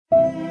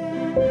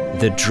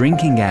The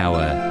Drinking Hour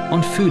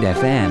on Food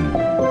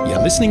FM.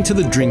 You're listening to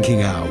The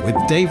Drinking Hour with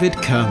David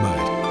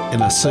Kermode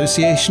in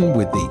association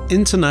with the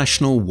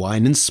International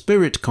Wine and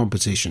Spirit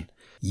Competition,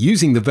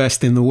 using the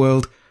best in the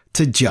world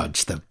to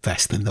judge the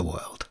best in the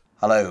world.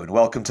 Hello and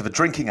welcome to The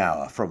Drinking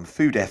Hour from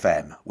Food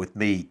FM with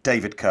me,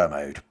 David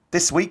Kermode.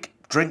 This week,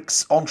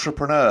 drinks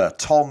entrepreneur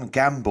Tom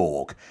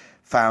Gamborg,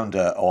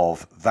 founder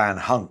of Van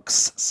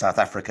Hunk's South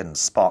African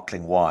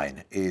sparkling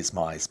wine, is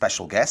my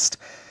special guest.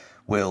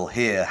 We'll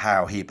hear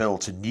how he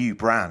built a new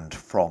brand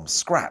from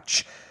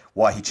scratch,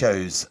 why he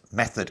chose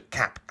Method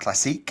Cap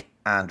Classique,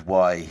 and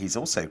why he's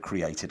also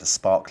created a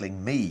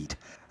sparkling mead.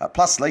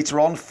 Plus, later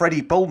on, Freddy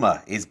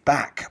Bulmer is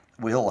back.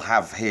 We'll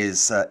have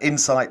his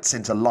insights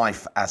into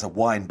life as a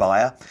wine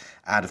buyer.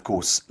 And of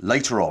course,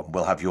 later on,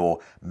 we'll have your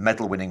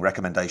medal-winning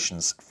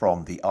recommendations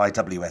from the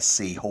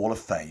IWSC Hall of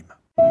Fame.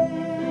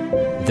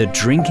 The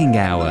Drinking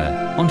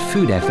Hour on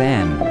Food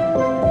FM.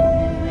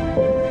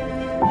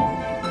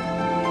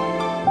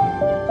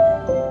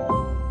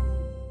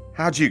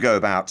 How do you go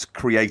about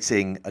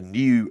creating a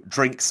new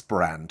drinks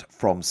brand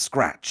from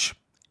scratch?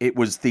 It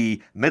was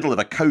the middle of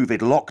a COVID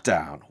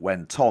lockdown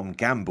when Tom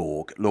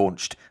Gamborg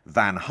launched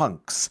Van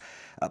Hunk's,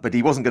 but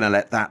he wasn't going to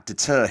let that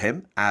deter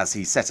him as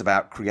he set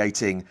about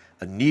creating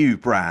a new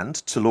brand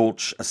to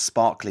launch a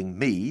sparkling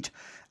mead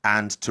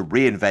and to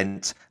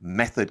reinvent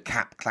Method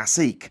Cap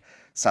Classique,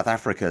 South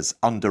Africa's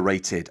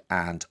underrated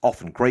and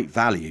often great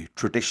value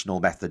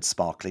traditional method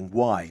sparkling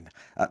wine.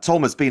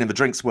 Tom has been in the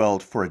drinks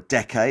world for a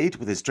decade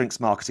with his drinks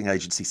marketing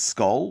agency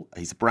Skoll.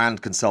 He's a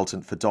brand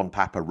consultant for Don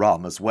Papa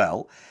Rum as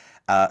well.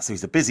 So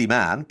he's a busy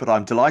man, but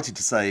I'm delighted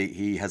to say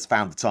he has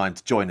found the time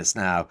to join us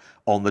now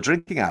on The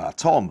Drinking Hour.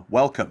 Tom,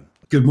 welcome.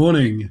 Good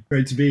morning.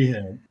 Great to be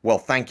here. Well,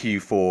 thank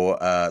you for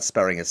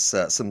sparing us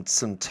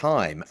some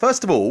time.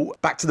 First of all,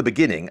 back to the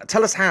beginning.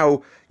 Tell us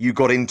how you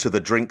got into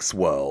the drinks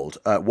world.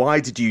 Why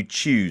did you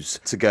choose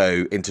to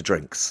go into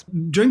drinks?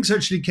 Drinks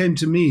actually came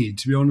to me,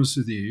 to be honest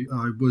with you.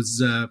 I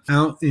was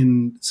out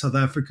in South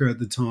Africa at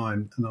the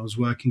time, and I was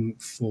working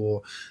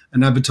for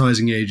an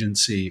advertising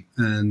agency,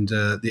 and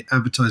the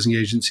advertising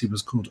agency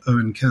was called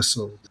Owen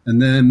Kessel.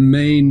 And their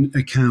main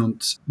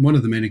account, one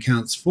of the main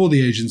accounts for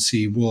the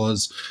agency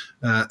was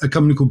a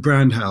company called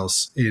Brand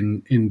House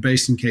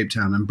based in Cape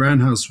Town. And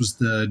Brand House was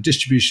the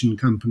distribution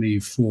company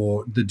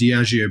for the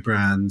Diageo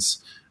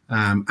brands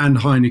and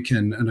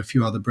Heineken and a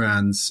few other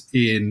brands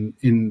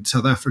in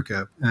South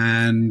Africa.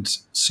 And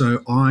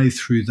so I,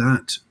 through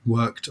that,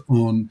 worked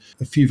on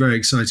a few very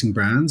exciting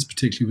brands,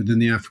 particularly within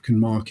the African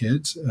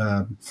market.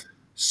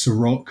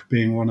 Ciroc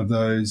being one of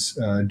those,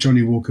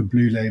 Johnny Walker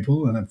Blue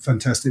Label, and a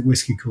fantastic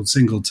whiskey called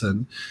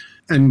Singleton,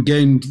 and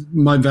gained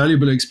my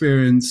valuable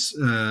experience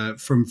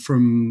from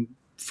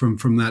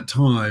that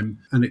time,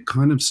 and it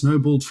kind of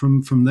snowballed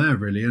from there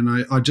really. And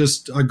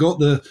I got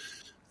the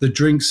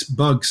drinks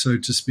bug, so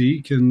to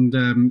speak, and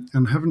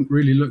haven't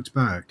really looked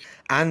back.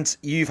 And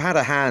you've had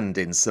a hand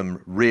in some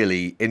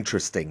really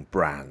interesting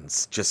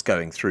brands, just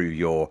going through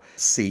your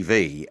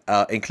CV,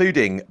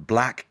 including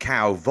Black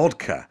Cow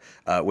Vodka,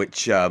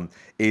 which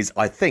is,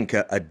 I think,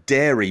 a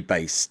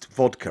dairy-based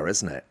vodka,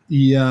 isn't it?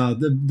 Yeah,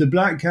 the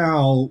Black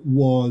Cow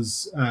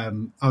was,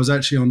 I was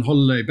actually on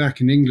holiday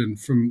back in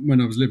England from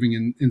when I was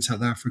living in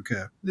South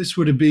Africa. This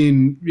would have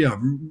been,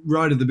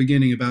 right at the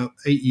beginning, about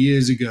 8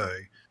 years ago.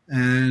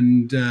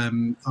 And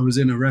I was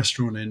in a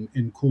restaurant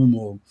in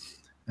Cornwall,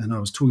 and I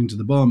was talking to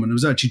the barman. It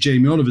was actually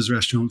Jamie Oliver's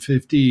restaurant,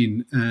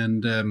 15.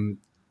 And,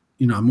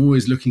 I'm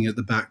always looking at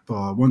the back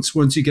bar.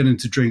 Once you get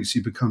into drinks,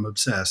 you become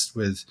obsessed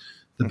with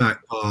the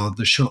back bar,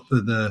 the shop,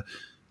 the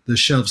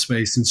shelf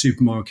space in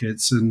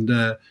supermarkets. And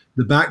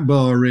the back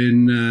bar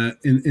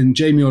in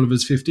Jamie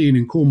Oliver's 15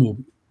 in Cornwall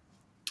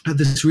had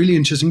this really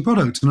interesting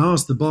product. And I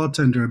asked the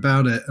bartender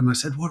about it, and I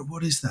said,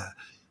 what is that?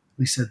 And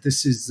he said,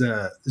 this is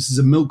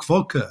a milk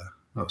vodka.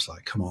 I was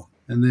like, come on.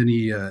 And then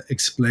he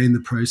explained the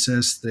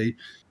process. They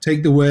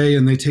take the whey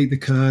and they take the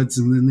curds,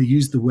 and then they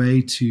use the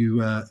whey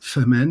to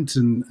ferment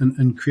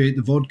and create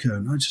the vodka.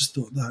 And I just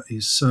thought that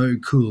is so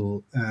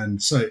cool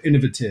and so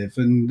innovative.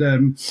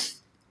 And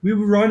we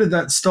were right at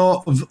that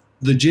start of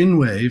the gin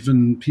wave,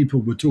 and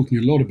people were talking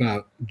a lot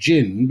about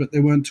gin, but they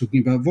weren't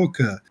talking about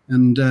vodka.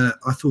 And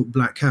I thought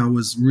Black Cow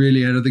was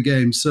really out of the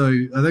game.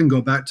 So I then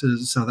got back to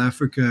South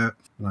Africa,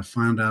 and I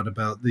found out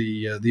about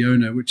the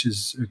owner, which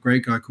is a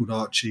great guy called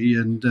Archie.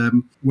 And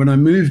when I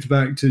moved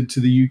back to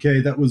the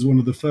UK, that was one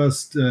of the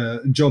first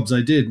jobs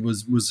I did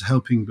was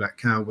helping Black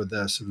Cow with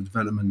their sort of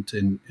development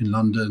in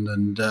London,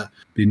 and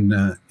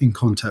been in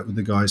contact with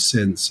the guys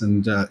since.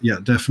 And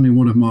definitely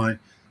one of my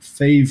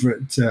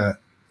favorite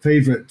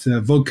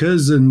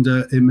vodkas, and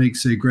it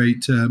makes a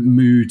great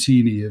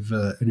mootini if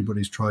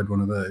anybody's tried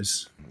one of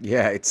those.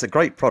 Yeah, it's a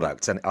great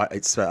product, and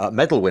it's a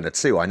medal winner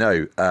too. I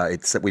know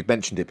we've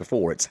mentioned it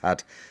before. It's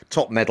had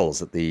top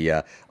medals at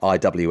the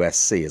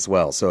IWSC as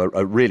well. So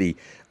a really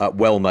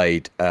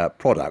well-made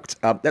product.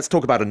 Let's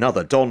talk about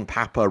another, Don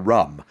Papa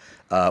Rum,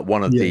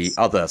 one of the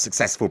other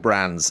successful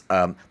brands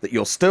that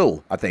you're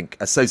still, I think,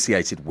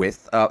 associated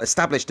with,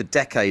 established a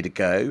decade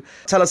ago.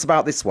 Tell us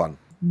about this one.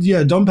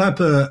 Yeah, Don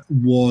Papa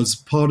was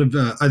part of.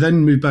 I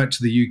then moved back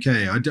to the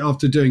UK.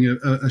 After doing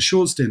a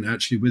short stint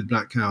actually with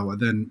Black Cow, I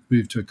then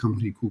moved to a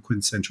company called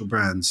Quintessential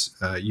Brands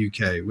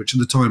UK, which at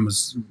the time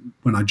was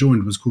when I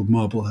joined was called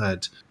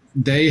Marblehead.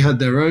 They had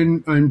their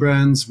own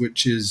brands,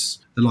 which is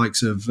the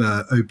likes of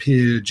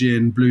Opier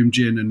Gin, Bloom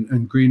Gin,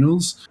 and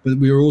Greenalls. But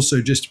we were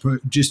also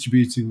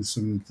distributing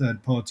some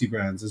third-party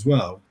brands as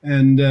well.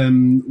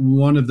 And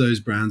one of those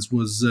brands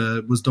was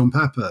Don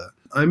Papa.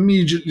 I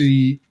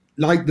immediately,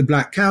 like the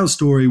Black Cow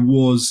story,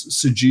 was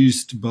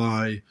seduced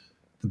by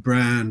the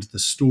brand, the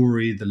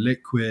story, the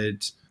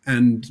liquid.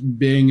 And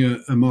being a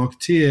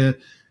marketeer,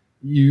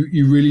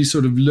 you really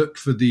sort of look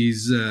for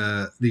these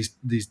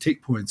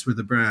tick points with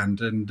the brand,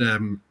 and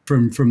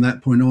from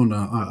that point on,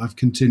 I've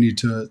continued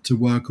to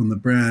work on the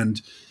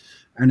brand,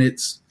 and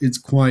it's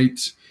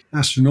quite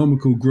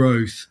astronomical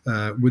growth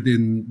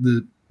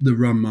within the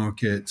rum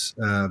market,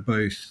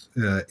 both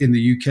in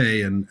the UK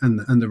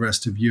and the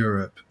rest of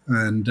Europe.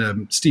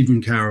 And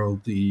Stephen Carroll,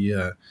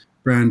 the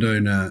brand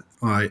owner,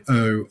 I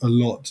owe a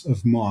lot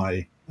of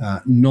my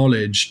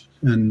knowledge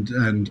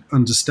and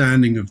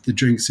understanding of the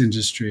drinks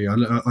industry. I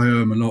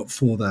owe him a lot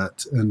for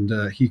that,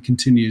 and he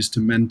continues to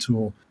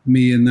mentor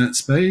me in that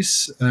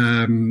space.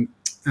 And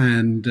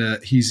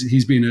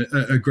he's been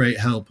a great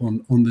help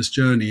on this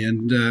journey,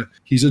 and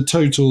he's a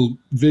total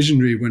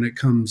visionary when it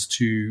comes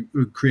to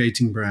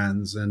creating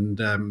brands. And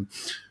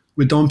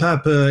with Don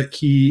Papa,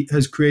 he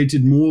has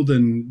created more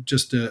than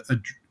just a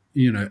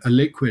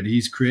liquid.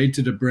 He's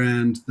created a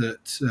brand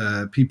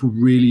that people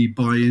really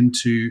buy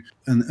into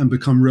and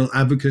become real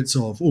advocates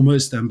of,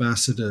 almost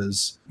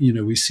ambassadors.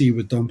 We see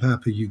with Don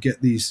Papa, you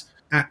get these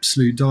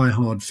absolute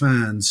diehard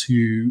fans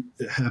who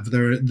have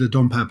the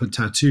Don Papa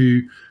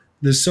tattoo.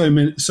 There's so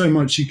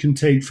much you can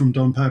take from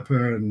Don Papa,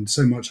 and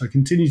so much I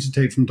continue to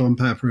take from Don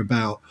Papa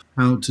about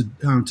how to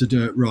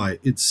do it right.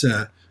 It's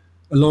a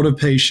lot of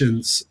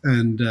patience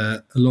and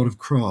a lot of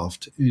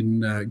craft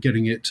in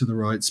getting it to the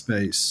right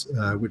space,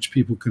 which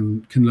people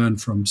can learn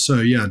from.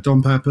 So yeah,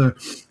 Don Papa.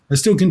 I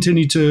still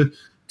continue to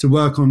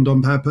work on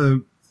Don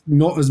Papa,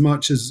 not as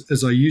much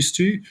as I used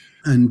to,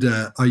 and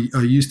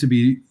I used to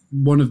be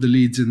one of the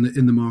leads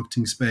in the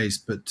marketing space,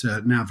 but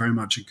now very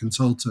much a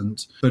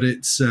consultant. But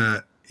it's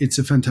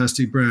a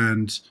fantastic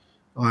brand.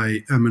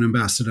 I am an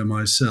ambassador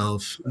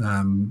myself,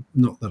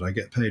 not that I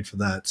get paid for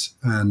that,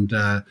 and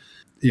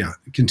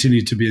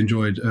continue to be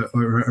enjoyed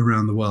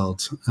around the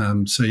world.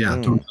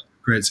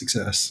 Great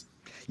success.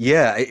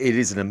 Yeah, it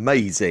is an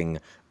amazing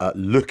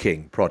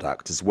looking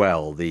product as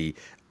well.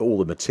 All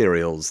the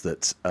materials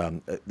that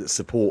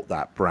support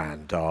that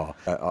brand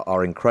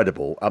are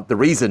incredible. The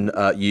reason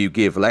you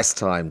give less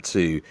time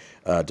to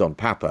Don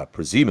Papa,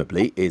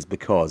 presumably, is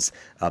because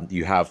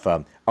you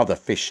have other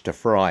fish to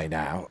fry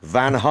now.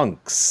 Van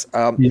Hunks,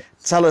 yes.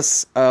 Tell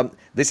us,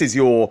 this is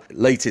your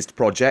latest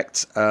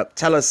project.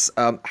 Tell us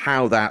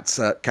how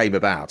that came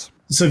about.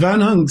 So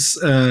Van Hunks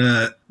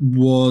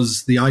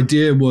the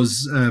idea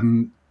was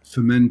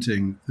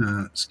fermenting,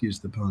 excuse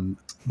the pun,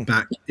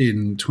 back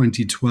in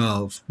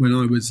 2012 when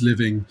I was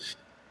living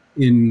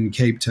in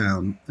Cape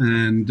Town.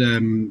 And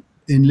in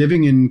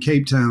living in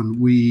Cape Town,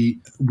 we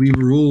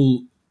were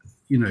all,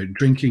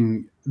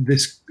 drinking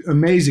this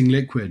amazing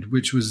liquid,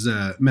 which was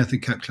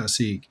Method Cap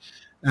Classique.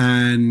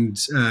 And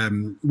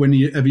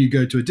whenever you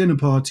go to a dinner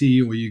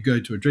party or you go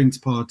to a drinks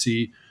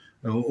party,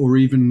 or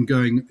even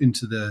going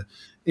into the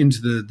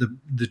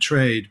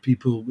trade,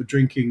 people were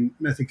drinking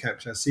Method Cap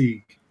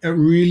Classique at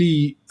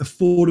really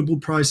affordable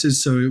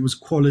prices. So it was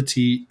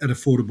quality at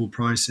affordable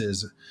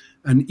prices.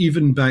 And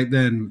even back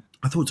then,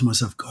 I thought to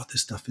myself, God,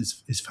 this stuff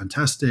is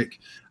fantastic.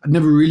 I'd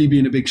never really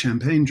been a big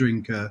champagne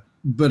drinker,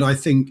 but I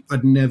think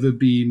I'd never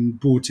been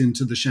brought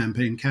into the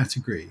champagne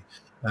category.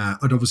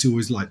 I'd obviously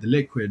always liked the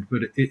liquid,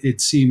 but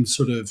it seemed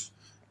sort of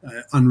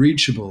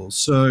unreachable.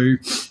 So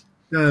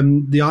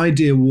the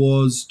idea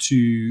was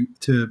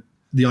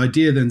the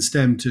idea then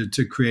stemmed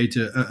to create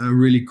a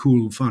really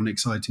cool, fun,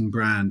 exciting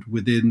brand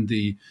within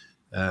the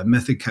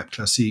Method Cap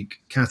Classique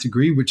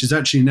category, which is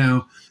actually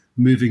now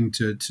moving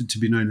to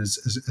be known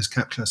as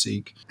Cap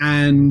Classique.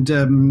 And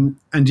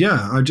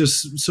yeah,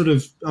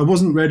 I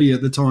wasn't ready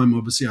at the time.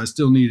 Obviously, I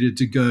still needed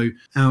to go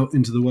out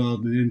into the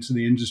world and into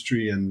the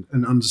industry and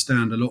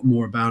understand a lot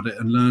more about it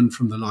and learn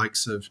from the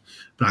likes of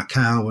Black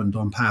Cow and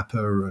Don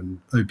Papa and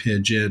Opier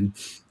Gin.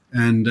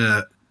 And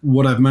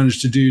what I've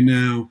managed to do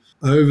now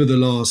over the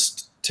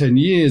last 10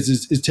 years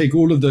is take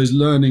all of those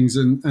learnings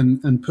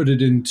and put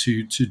it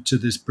into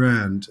this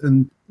brand.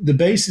 And the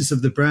basis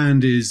of the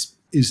brand is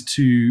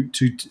to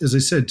as I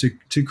said,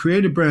 to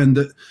create a brand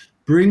that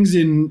brings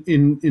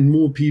in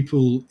more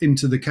people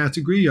into the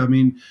category. I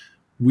mean,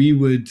 we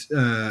would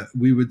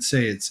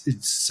say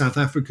it's South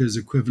Africa's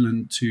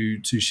equivalent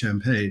to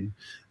champagne.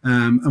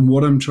 And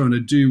what I'm trying to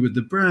do with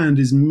the brand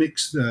is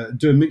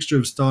do a mixture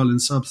of style and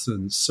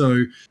substance.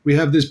 So we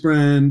have this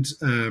brand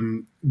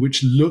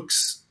which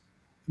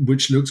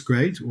looks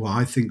great. Well,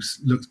 I think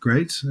looks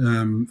great.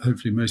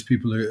 Hopefully, most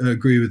people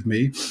agree with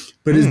me.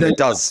 But it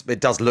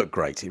does look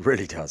great. It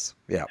really does.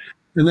 Yeah.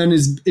 and then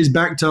is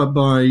backed up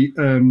by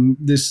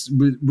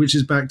which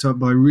is backed up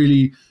by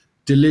really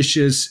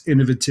delicious,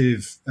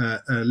 innovative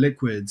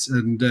liquids,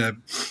 and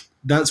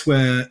that's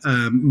where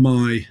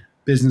my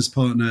business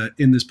partner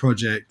in this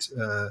project,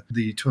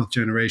 the 12th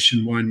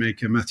generation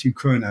winemaker Matthew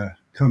Kroner,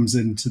 comes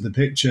into the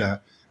picture.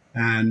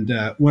 And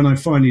when I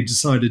finally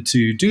decided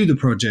to do the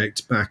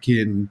project back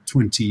in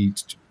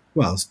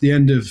it's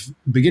the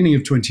beginning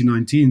of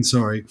 2019,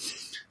 sorry,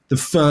 the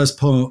first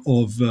part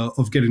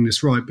of getting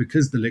this right,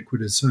 because the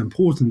liquid is so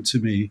important to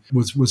me,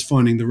 was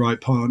finding the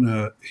right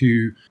partner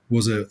who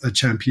was a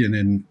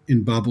champion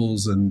in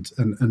bubbles, and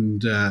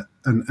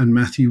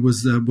Matthew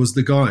was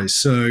the guy.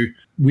 So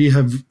we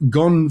have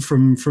gone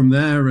from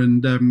there,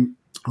 and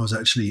I was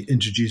actually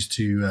introduced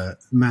to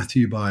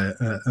Matthew by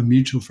a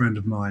mutual friend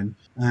of mine,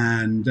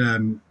 and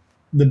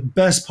the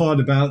best part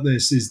about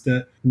this is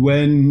that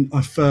when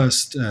I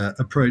first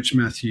approached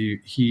Matthew,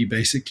 he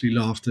basically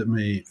laughed at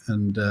me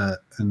and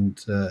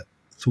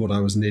thought I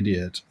was an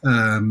idiot.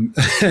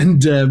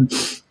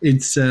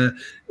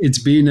 It's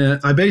been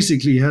I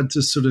basically had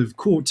to sort of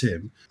court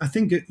him. I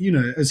think,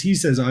 as he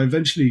says, I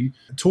eventually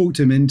talked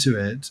him into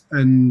it,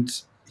 and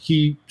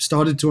he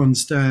started to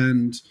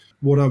understand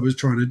what I was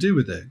trying to do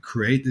with it,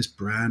 create this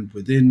brand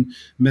within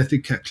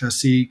Method Cat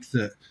Classique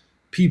that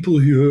people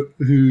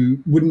who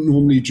wouldn't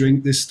normally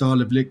drink this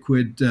style of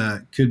liquid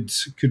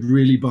could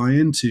really buy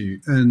into,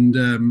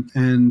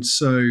 and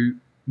so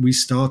we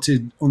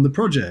started on the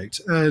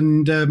project,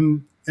 and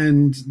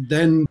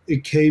then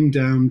it came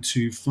down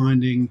to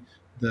finding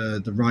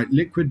the right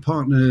liquid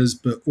partners,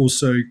 but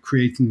also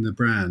creating the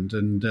brand,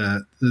 and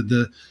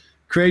the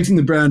creating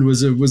the brand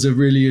was a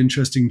really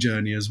interesting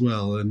journey as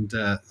well, and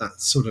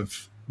that's sort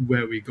of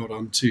where we got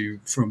onto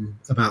from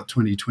about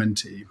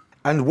 2020.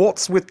 And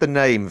what's with the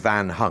name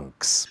Van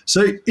Hunks?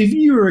 So if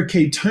you were a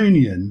Cape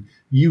Townian,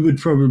 you would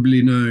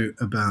probably know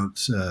about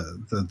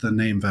the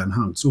name Van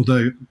Hunks,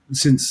 although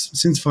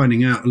since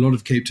finding out, a lot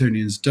of Cape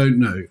Townians don't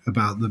know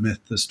about the myth,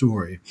 the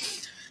story.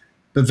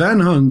 But Van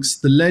Hunks,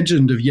 the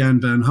legend of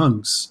Jan Van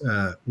Hunks,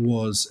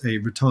 was a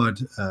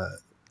retired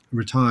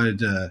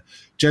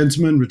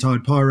gentleman,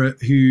 retired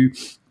pirate, who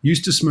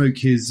used to smoke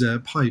his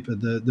pipe at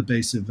the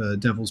base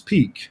of Devil's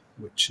Peak,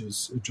 which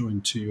is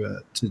adjoined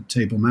to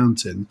Table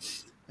Mountain.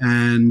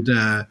 And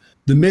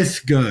the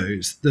myth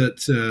goes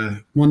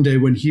that one day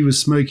when he was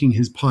smoking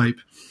his pipe,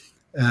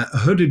 a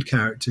hooded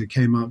character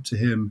came up to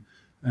him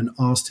and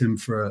asked him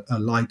for a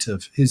light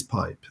of his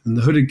pipe. And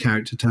the hooded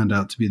character turned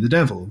out to be the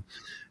devil.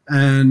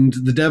 And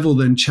the devil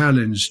then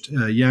challenged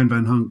Jan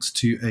Van Hunks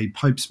to a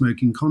pipe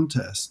smoking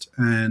contest.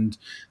 And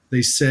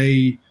they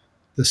say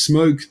the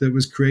smoke that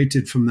was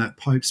created from that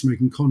pipe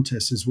smoking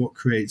contest is what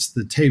creates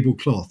the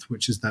tablecloth,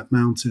 which is that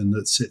mountain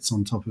that sits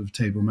on top of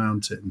Table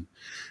Mountain.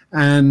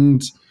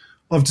 And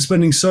after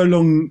spending so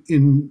long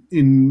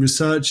in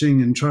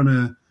researching and trying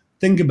to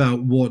think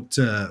about what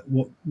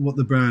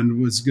the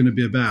brand was going to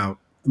be about,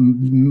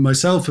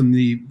 myself and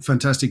the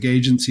fantastic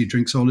agency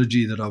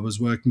Drinksology that I was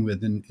working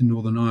with in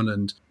Northern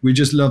Ireland, we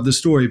just love the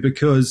story,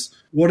 because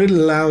what it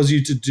allows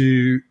you to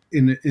do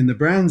in the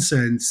brand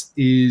sense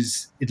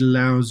is it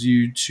allows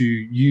you to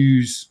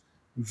use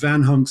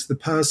Van Hunks, the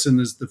person,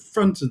 as the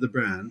front of the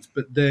brand,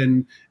 but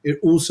then it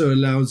also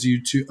allows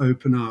you to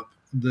open up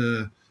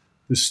the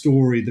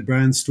story, the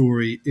brand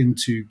story,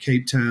 into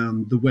Cape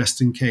Town, the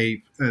Western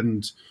Cape,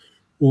 and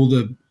all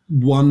the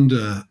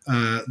wonder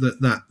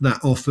that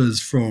offers,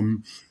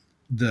 from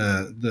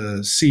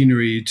the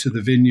scenery to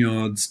the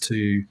vineyards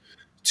to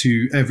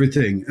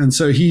everything. And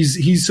so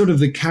he's sort of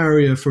the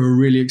carrier for a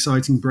really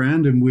exciting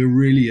brand, and we're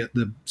really at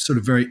the sort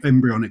of very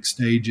embryonic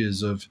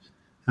stages of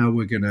how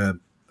we're going to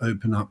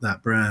open up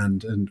that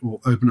brand or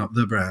open up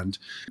the brand.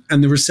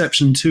 And the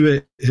reception to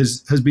it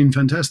has been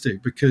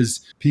fantastic, because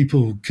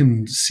people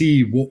can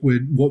see what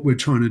we're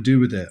trying to do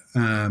with it,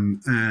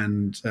 and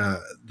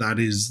that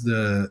is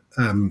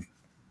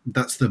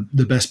that's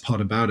the best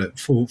part about it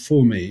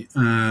for me,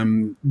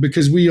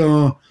 because we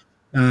are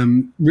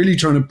really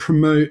trying to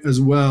promote as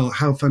well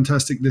how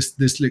fantastic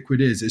this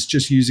liquid is. It's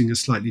just using a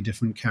slightly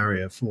different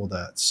carrier for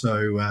that.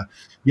 So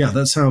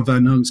that's how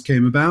Van Hunks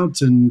came about,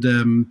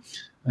 and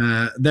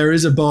there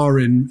is a bar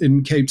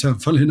in Cape Town,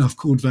 funnily enough,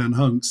 called Van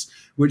Hunks,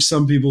 which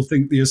some people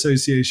think the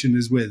association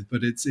is with,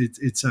 but it's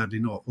sadly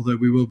not, although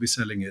we will be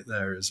selling it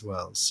there as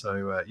well.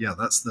 So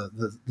that's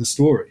the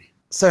story.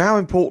 So how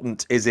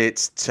important is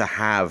it to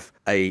have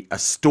a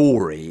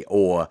story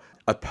or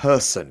a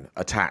person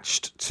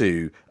attached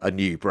to a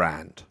new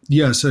brand?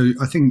 Yeah, so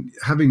I think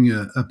having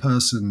a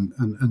person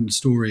and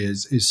story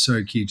is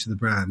so key to the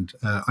brand.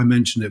 I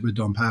mentioned it with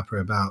Don Papa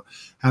about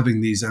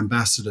having these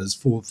ambassadors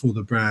for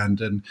the brand,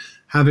 and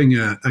having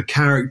a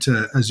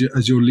character as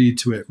your lead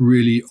to it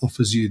really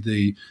offers you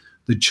the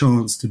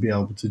chance to be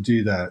able to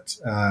do that.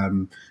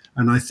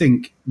 And I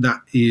think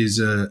that is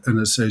an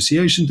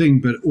association thing,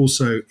 but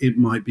also it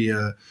might be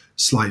a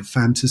slight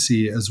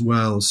fantasy as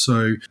well.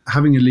 So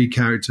having a lead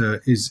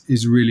character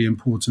is really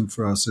important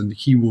for us, and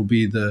he will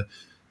be the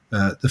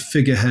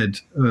figurehead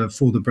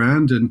for the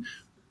brand. And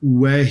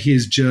where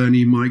his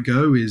journey might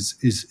go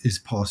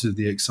is part of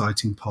the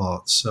exciting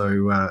part.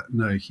 So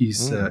no,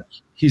 he's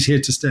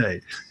here to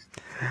stay.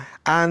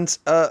 And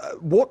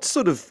what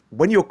sort of,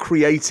 when you're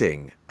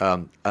creating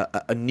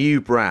a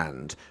new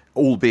brand,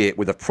 albeit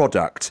with a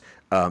product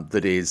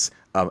that is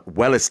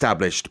well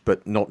established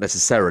but not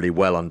necessarily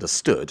well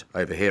understood,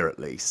 over here at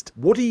least,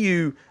 what are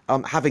you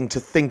having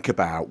to think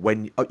about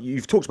when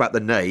you've talked about the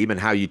name and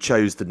how you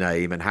chose the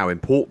name and how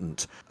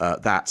important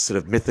that sort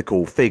of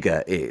mythical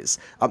figure is?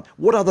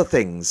 What other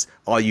things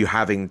are you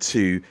having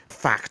to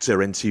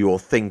factor into your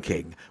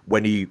thinking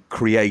when you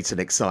create an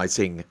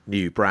exciting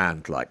new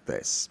brand like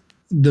this?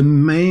 The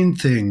main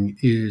thing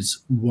is,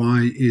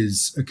 why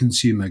is a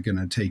consumer going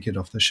to take it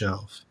off the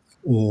shelf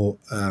or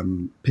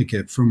pick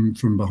it from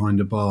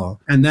behind a bar?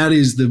 And that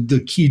is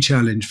the key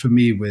challenge for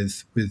me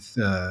with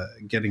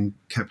getting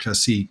Cap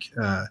Classique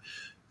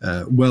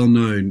well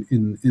known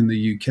in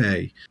the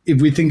UK.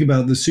 If we think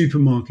about the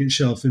supermarket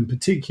shelf in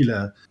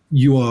particular,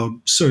 you are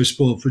so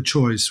spoiled for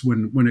choice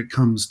when it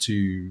comes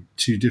to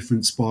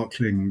different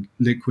sparkling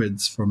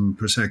liquids, from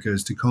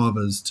Prosecco's to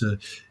Cavas to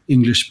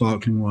English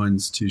sparkling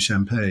wines to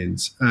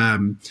champagnes.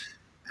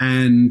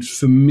 And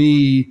for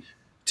me,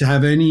 to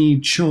have any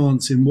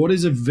chance in what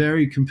is a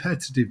very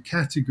competitive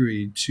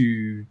category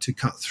to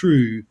cut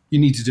through, you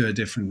need to do it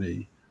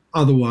differently.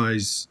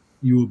 Otherwise,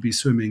 you will be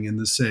swimming in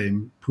the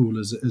same pool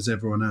as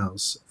everyone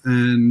else.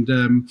 And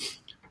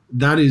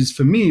that is,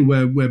 for me,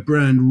 where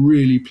brand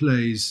really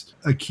plays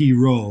a key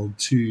role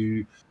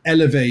to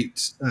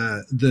elevate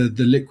the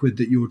liquid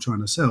that you're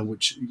trying to sell,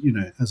 which,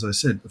 as I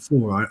said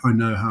before, I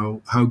know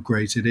how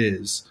great it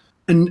is.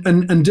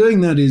 And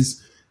doing that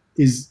is,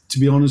 to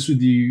be honest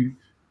with you,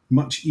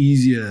 much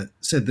easier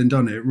said than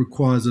done. It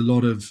requires a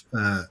lot of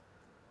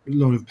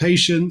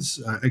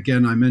patience.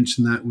 Again, I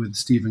mentioned that with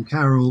Stephen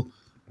Carroll.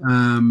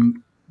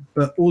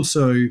 But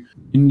also you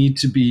need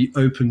to be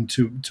open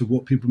to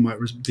what people might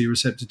be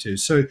receptive to.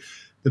 So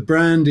the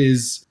brand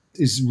is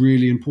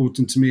really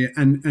important to me.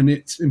 And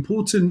it's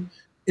important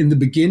in the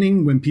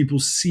beginning when people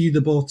see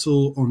the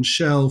bottle on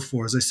shelf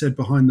or, as I said,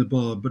 behind the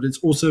bar. But it's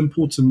also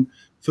important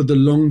for the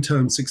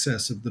long-term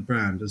success of the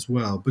brand as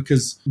well,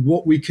 because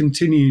what we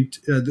continue,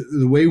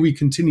 the way we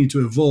continue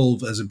to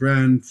evolve as a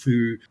brand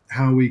through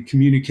how we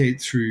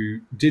communicate through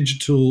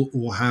digital,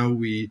 or how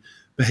we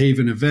behave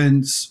in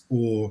events,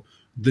 or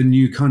the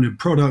new kind of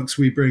products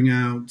we bring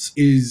out,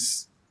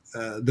 is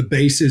the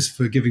basis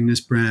for giving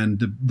this brand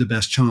the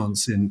best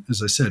chance in,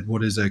 as I said,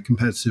 what is a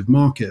competitive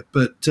market.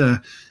 But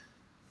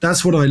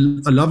that's what I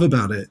love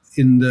about it,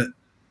 in that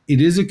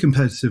it is a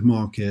competitive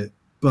market.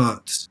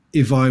 But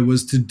if I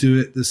was to do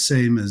it the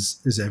same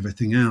as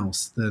everything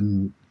else,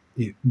 then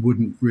it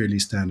wouldn't really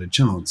stand a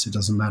chance. It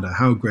doesn't matter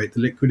how great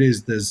the liquid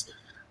is. There's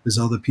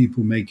other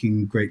people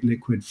making great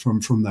liquid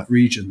from that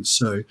region.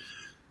 So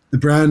the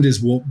brand is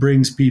what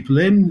brings people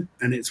in,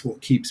 and it's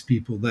what keeps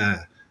people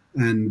there.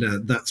 And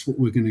that's what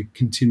we're going to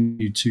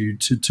continue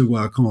to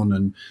work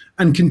on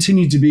and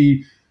continue to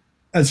be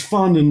as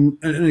fun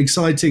and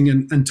exciting,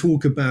 and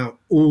talk about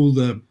all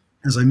the,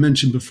 as I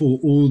mentioned before,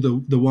 all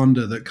the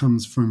wonder that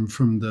comes from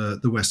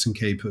the Western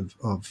Cape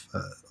of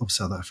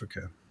South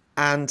Africa.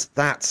 And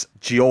that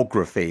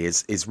geography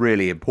is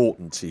really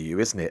important to you,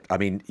 isn't it? I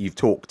mean, you've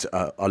talked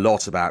a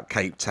lot about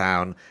Cape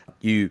Town.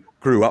 You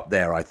grew up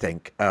there, I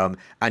think, and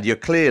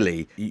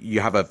you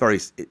have a very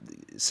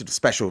sort of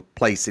special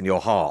place in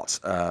your heart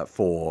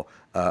for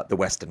the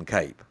Western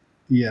Cape.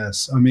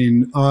 Yes, I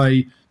mean,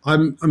 I'm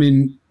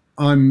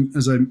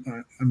as I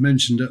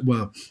mentioned.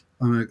 Well,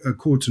 I'm a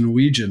quarter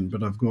Norwegian,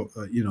 but I've got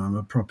I'm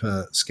a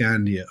proper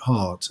Scandi at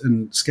heart.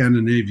 And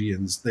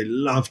Scandinavians, they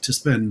love to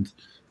spend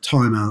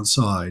time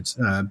outside,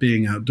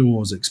 being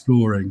outdoors,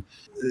 exploring.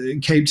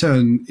 Cape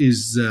Town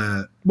is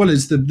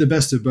it's the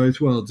best of both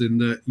worlds, in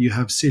that you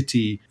have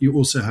city, you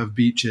also have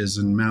beaches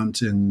and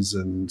mountains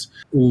and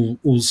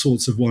all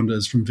sorts of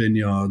wonders, from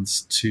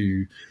vineyards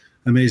to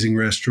amazing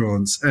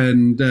restaurants.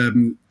 And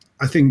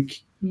I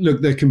think,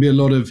 look, there can be a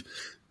lot of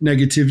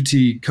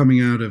negativity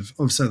coming out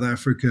of South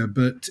Africa,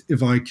 but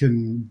if I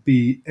can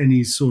be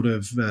any sort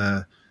of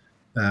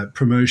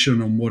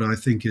promotion on what I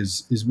think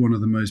is one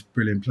of the most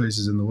brilliant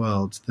places in the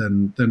world,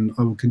 then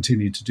I will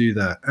continue to do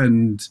that.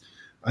 And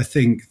I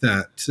think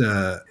that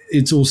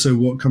it's also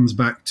what comes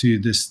back to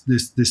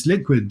this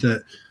liquid,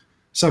 that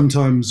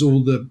sometimes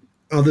all the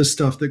other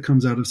stuff that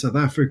comes out of South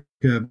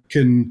Africa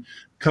can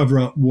cover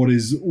up what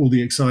is all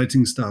the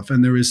exciting stuff.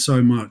 And there is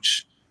so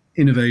much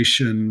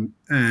innovation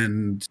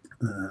and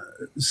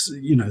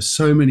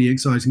so many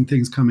exciting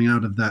things coming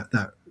out of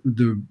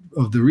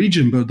the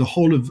region, but the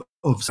whole of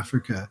South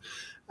Africa.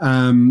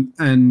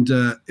 And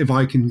if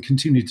I can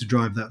continue to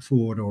drive that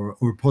forward, or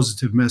a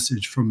positive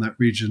message from that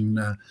region,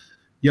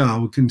 I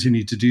will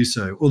continue to do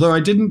so. Although I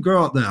didn't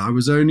grow up there, I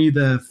was only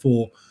there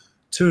for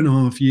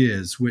 2.5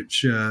 years,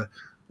 which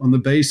on the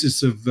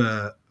basis of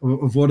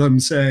what I'm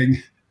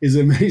saying is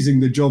amazing,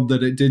 the job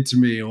that it did to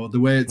me, or the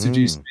way it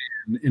seduced me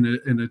in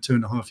a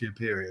 2.5 year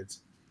period.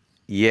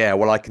 Yeah,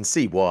 well, I can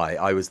see why.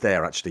 I was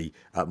there actually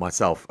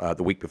myself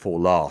the week before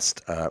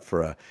last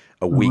for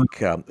a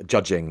week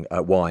judging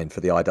wine for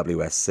the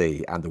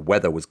IWSC, and the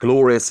weather was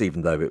glorious,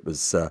 even though it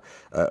was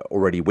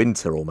already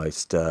winter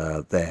almost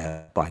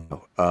there by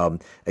now.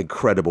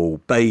 Incredible,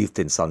 bathed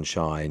in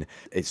sunshine.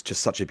 It's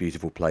just such a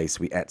beautiful place.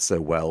 We ate so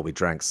well, we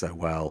drank so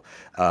well.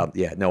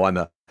 Yeah, no, I'm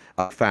a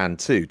fan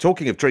too.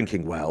 Talking of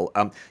drinking well,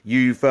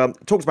 you've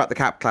talked about the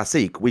Cap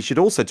Classique. We should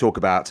also talk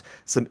about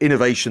some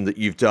innovation that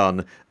you've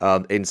done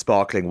in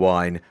sparkling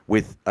wine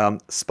with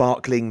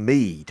sparkling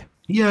mead.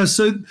 Yeah,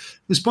 so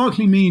the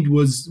sparkling mead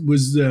was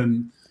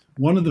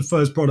one of the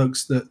first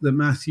products that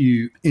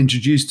Matthew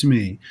introduced to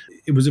me.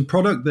 It was a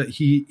product that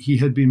he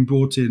had been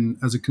brought in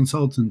as a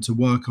consultant to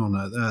work on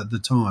at the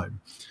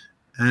time.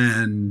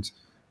 And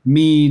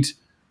mead,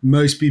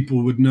 most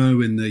people would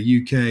know in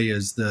the UK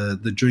as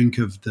the drink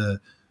of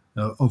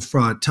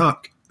Friar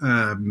Tuck,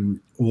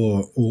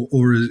 or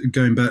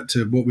going back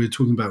to what we were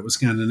talking about with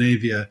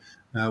Scandinavia,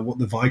 what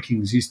the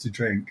Vikings used to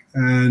drink.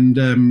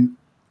 And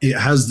it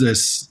has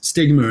this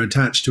stigma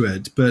attached to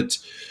it. But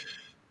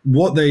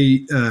what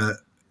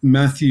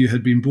Matthew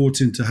had been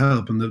brought in to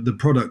help, and the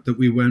product that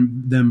we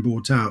then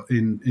brought out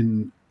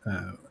in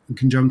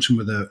conjunction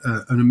with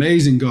an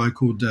amazing guy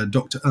called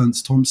Dr.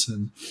 Ernst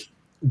Thompson,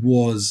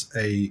 was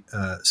a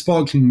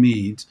sparkling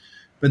mead.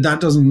 But that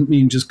doesn't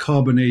mean just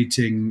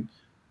carbonating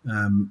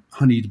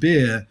honeyed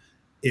beer.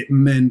 It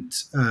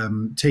meant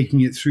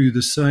taking it through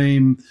the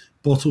same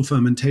bottle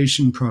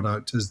fermentation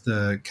product as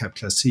the Cap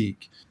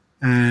Classique.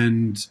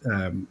 And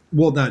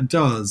what that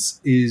does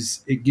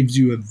is it gives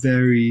you a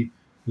very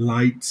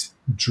light,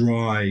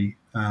 dry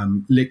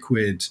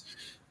liquid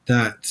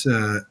that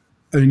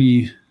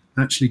only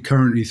actually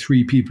currently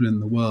 3 people in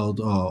the world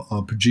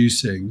are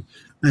producing.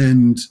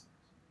 And,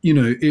 you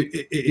know,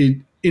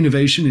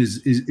 innovation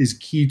is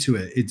key to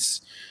it.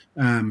 It's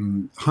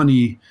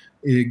honey.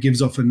 It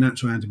gives off a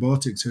natural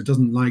antibiotic, so it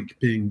doesn't like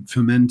being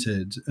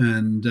fermented.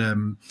 And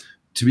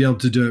to be able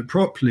to do it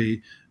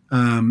properly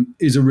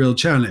is a real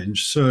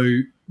challenge.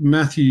 So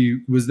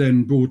Matthew was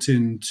then brought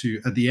in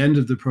at the end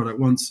of the product,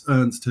 once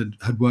Ernst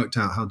had worked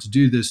out how to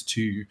do this,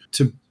 to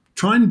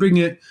try and bring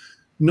it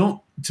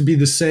not to be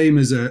the same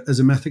as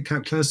a Method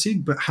Cap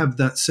Classique, but have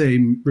that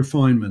same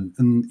refinement.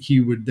 And he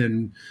would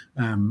then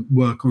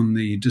work on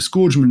the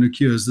disgorgement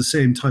liqueurs, the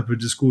same type of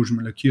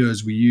disgorgement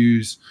liqueurs we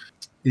use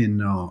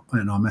in our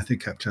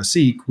Method Cap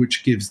Classique,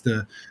 which gives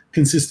the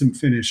consistent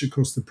finish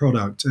across the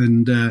product.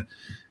 And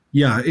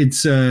yeah,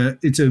 it's a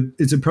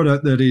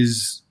product that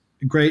is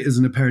great as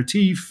an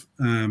aperitif,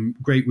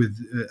 great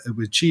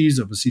with cheese.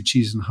 Obviously,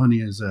 cheese and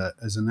honey as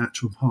a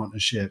natural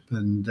partnership,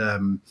 and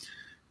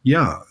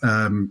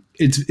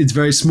it's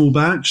very small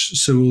batch,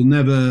 so we'll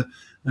never,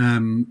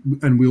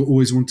 and we'll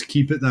always want to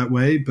keep it that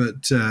way.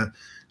 But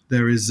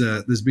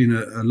there's been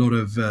a lot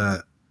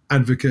of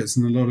advocates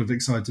and a lot of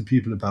excited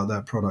people about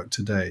that product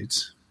to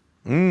date.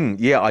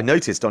 Yeah, I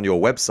noticed on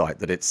your website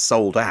that it's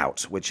sold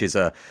out, which is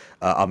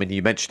I mean,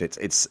 you mentioned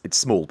it's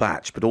small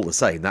batch, but all the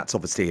same, that's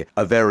obviously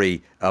a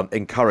very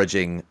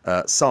encouraging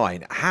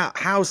sign.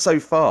 How so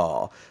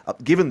far,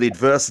 given the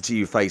adversity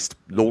you faced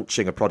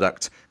launching a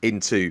product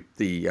into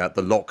the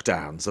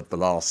lockdowns of the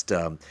last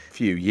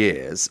few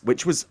years,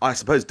 which was, I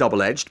suppose,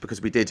 double-edged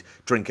because we did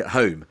drink at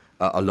home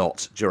a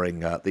lot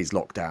during these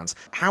lockdowns.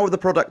 How are the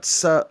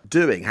products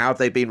doing? How have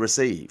they been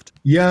received?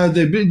 Yeah,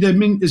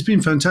 it's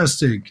been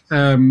fantastic.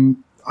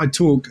 I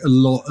talk a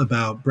lot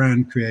about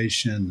brand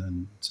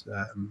creation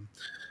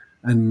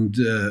and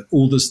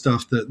all the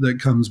stuff that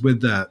comes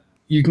with that.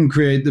 You can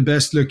create the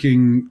best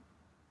looking,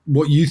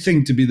 what you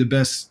think to be the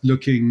best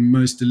looking,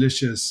 most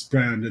delicious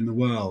brand in the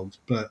world,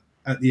 but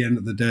at the end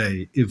of the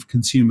day, if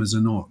consumers are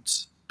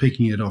not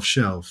picking it off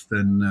shelf,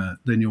 then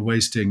you're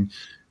wasting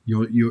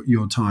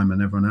your time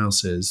and everyone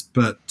else's.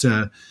 But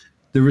the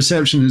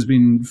reception has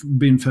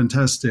been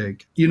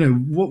fantastic. You know,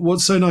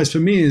 what's so nice for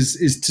me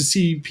is to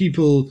see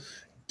people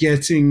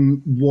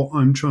getting what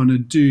I'm trying to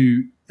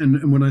do.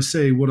 And when I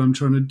say what I'm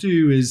trying to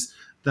do is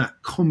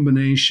that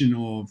combination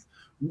of,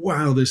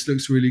 wow, this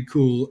looks really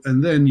cool.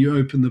 And then you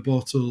open the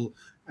bottle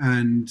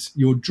and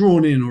you're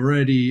drawn in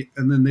already.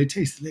 And then they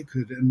taste the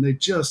liquid and they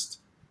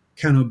just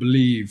cannot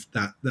believe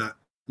that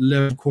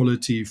level of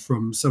quality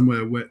from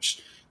somewhere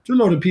which to a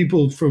lot of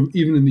people from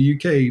even in the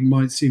UK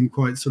might seem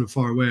quite sort of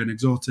far away and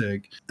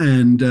exotic.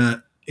 And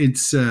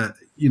it's,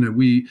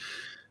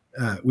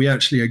 we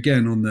actually,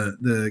 again, on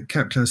the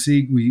Cap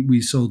Classique,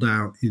 we sold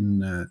out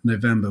in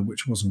November,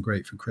 which wasn't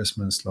great for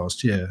Christmas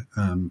last year,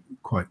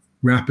 quite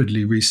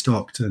rapidly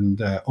restocked.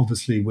 And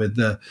obviously with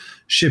the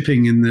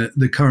shipping in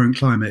the current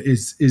climate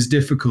is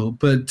difficult.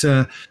 But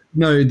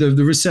no,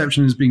 the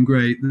reception has been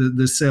great.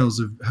 The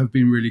sales have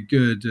been really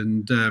good.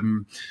 And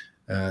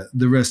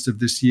the rest of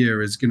this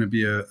year is going to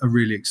be a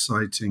really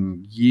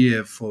exciting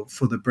year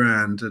for the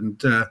brand.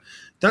 And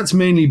that's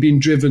mainly been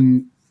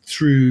driven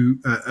through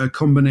a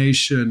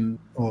combination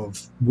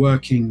of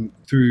working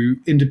through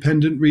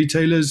independent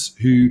retailers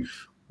who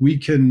we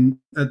can,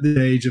 at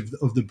the age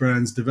of the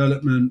brand's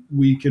development,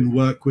 we can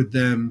work with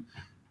them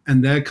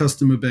and their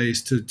customer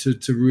base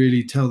to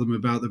really tell them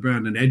about the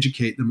brand and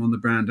educate them on the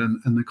brand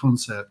and the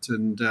concept.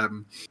 And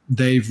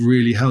they've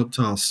really helped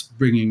us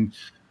bringing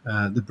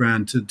the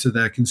brand to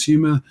their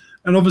consumer,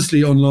 and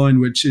obviously online,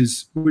 which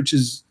is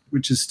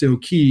still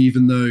key,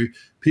 even though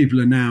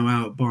people are now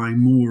out buying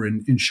more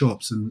in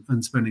shops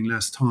and spending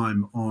less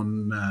time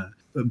on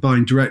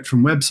buying direct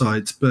from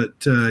websites. But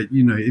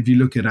if you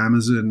look at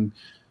Amazon,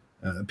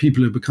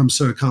 people have become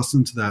so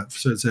accustomed to that,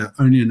 so it's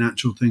only a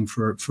natural thing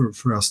for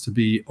us to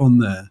be on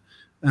there.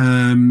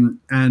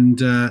 As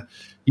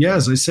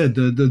I said,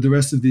 the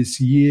rest of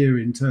this year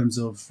in terms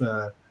of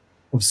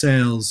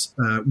sales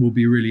will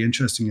be really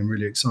interesting and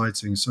really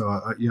exciting. So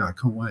I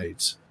can't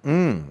wait.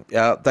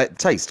 They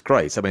taste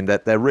great. I mean,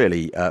 they're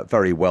really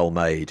very well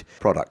made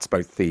products,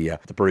 both the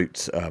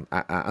Brut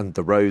and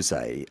the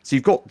Rosé. So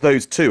you've got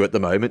those two at the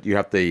moment. You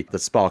have the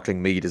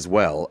sparkling mead as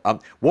well.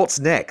 What's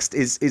next?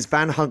 Is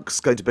Van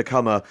Hunk's going to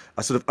become a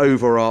sort of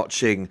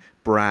overarching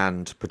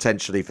brand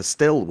potentially for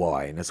still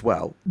wine as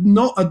well?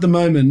 Not at the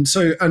moment.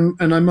 So,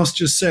 and I must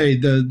just say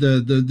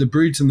the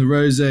Brut and the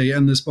Rosé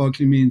and the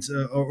sparkling meads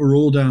are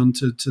all down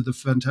to the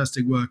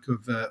fantastic work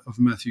of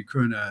Matthew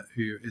Kroner,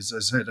 who is,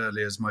 as I said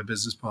earlier, is my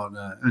business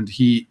partner, and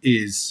he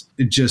is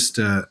just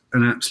an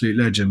absolute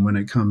legend when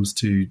it comes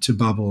to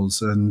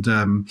bubbles, and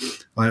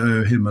I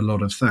owe him a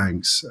lot of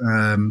thanks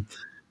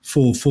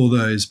for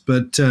those.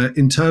 But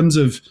in terms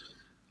of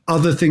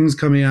other things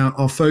coming out,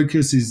 our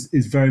focus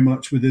is very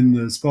much within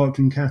the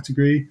sparkling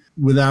category.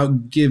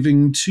 Without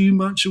giving too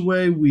much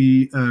away,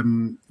 we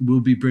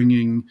will be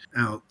bringing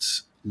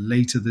out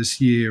later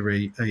this year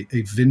a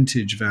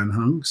vintage Van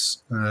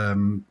Hunk's,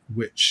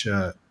 which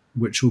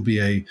will be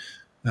a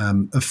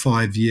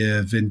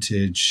 5-year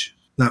vintage.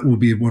 That will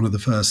be one of the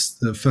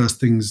first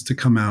things to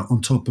come out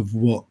on top of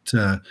what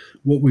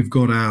we've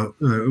got out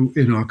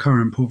in our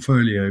current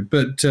portfolio.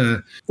 But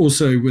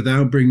also,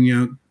 without bringing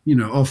out,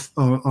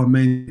 our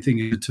main thing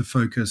is to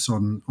focus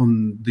on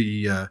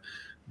the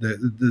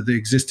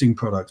existing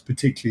products,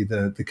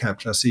 particularly the Cap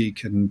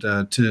Classique, and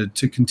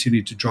to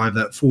continue to drive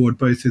that forward,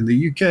 both in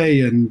the UK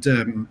and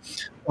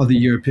other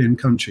European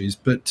countries.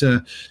 But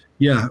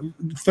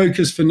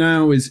focus for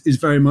now is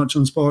very much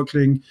on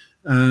sparkling,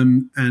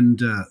 and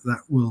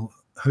that will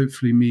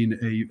hopefully mean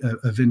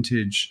a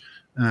vintage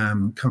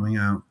coming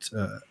out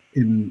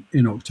in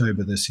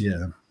October this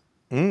year.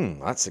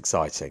 That's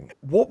exciting.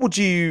 What would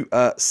you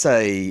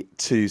say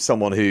to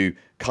someone who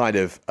kind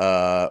of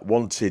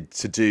wanted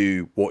to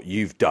do what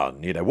you've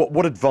done?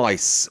 What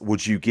advice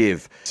would you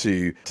give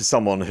to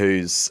someone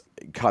who's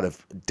kind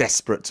of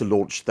desperate to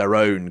launch their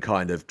own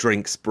kind of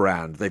drinks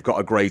brand? They've got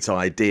a great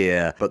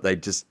idea, but they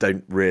just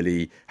don't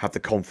really have the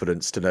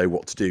confidence to know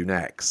what to do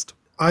next.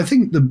 I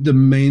think the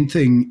main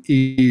thing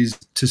is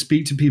to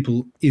speak to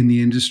people in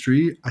the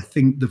industry. I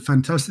think the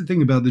fantastic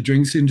thing about the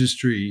drinks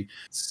industry,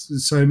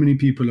 so many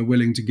people are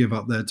willing to give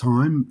up their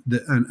time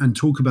and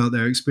talk about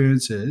their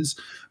experiences,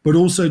 but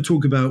also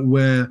talk about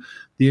where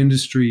the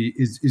industry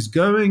is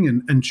going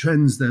and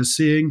trends they're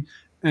seeing.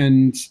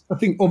 And I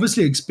think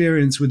obviously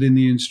experience within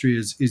the industry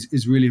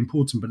is really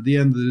important. But at the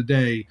end of the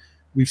day,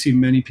 we've seen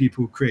many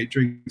people create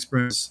drinks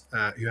brands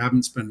who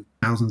haven't spent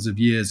thousands of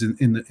years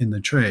in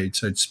the trade,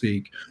 so to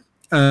speak.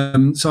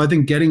 So I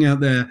think getting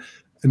out there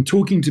and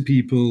talking to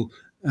people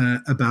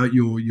about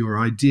your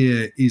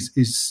idea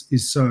is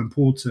so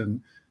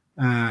important.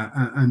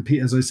 And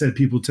as I said,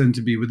 people tend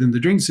to be within the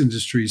drinks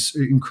industry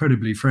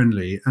incredibly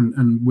friendly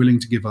and willing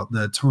to give up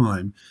their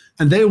time.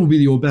 And they will be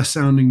your best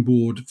sounding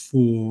board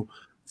for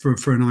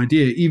an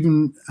idea,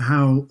 even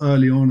how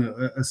early on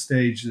a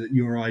stage that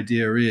your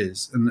idea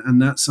is.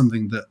 And that's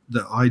something that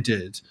I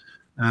did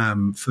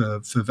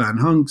for Van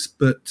Hunk's,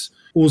 but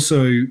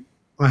also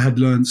I had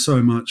learned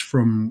so much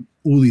from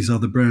all these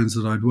other brands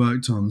that I'd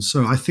worked on.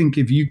 So I think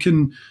if you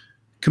can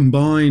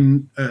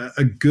combine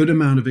a good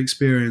amount of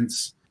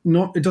experience,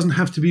 it doesn't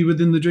have to be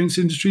within the drinks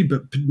industry,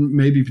 but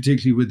maybe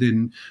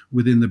particularly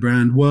within the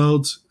brand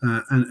world,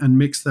 and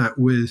mix that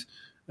with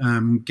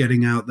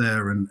getting out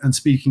there and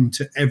speaking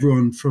to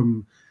everyone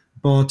from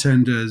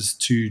bartenders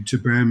to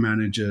brand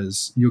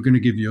managers, you're going to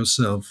give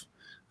yourself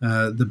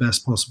the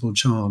best possible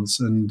chance.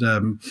 And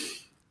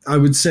I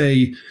would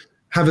say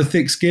have a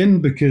thick skin,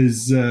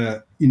 because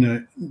you're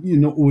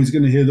not always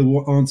going to hear the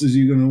answers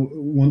you're going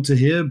to want to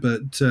hear,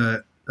 but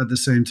at the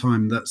same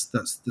time, that's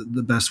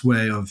the best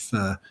way of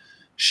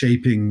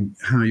shaping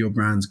how your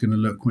brand's going to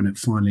look when it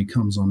finally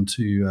comes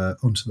onto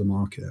the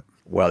market.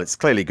 Well, it's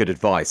clearly good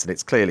advice, and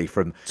it's clearly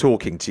from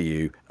talking to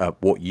you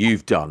what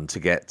you've done to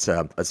get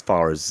as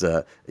far as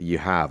you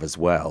have as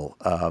well.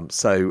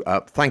 So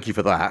thank you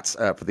for that,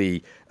 for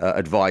the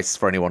advice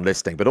for anyone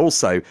listening, but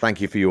also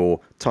thank you for your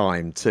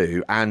time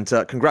too. And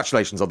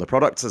congratulations on the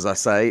products. As I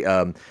say,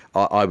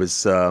 I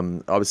was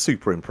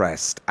super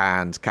impressed,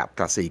 and Cap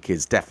Classique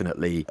is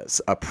definitely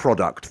a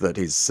product that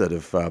is sort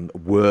of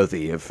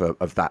worthy of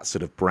that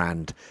sort of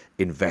brand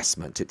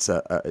investment. It's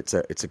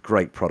a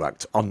great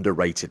product,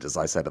 underrated, as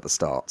I said at the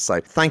start. So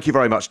thank you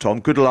very much, Tom.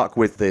 Good luck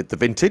with the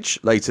vintage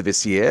later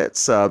this year.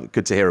 It's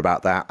good to hear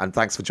about that, and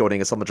thanks for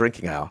joining us on the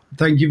Drinking Hour.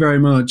 Thank you very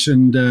much,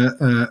 and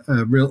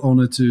a real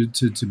honour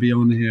to be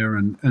on here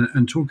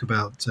and talk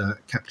about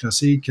Cap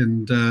Classique.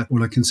 And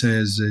all I can say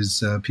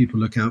is people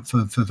look out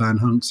for Van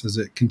Hunks as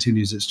it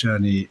continues its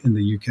journey in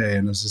the UK,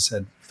 and as I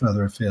said,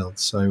 further afield.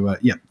 So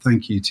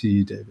thank you to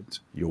you, David.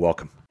 You're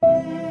welcome.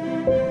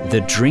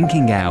 The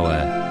Drinking Hour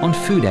on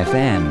Food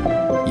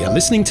FM. You're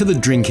listening to The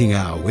Drinking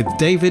Hour with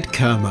David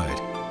Kermode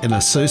in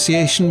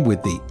association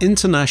with the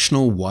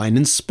International Wine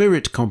and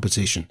Spirit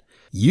Competition,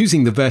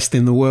 using the best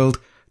in the world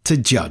to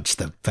judge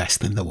the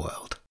best in the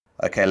world.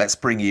 Okay, let's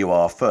bring you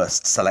our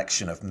first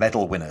selection of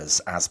medal winners,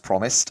 as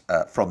promised,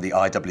 from the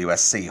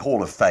IWSC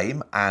Hall of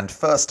Fame. And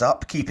first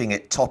up, keeping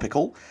it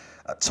topical,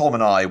 Tom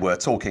and I were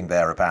talking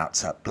there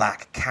about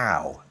Black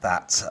Cow,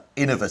 that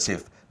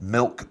innovative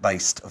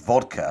milk-based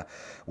vodka.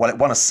 Well, it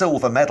won a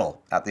silver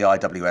medal at the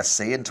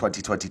IWSC in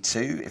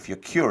 2022. If you're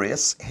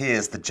curious,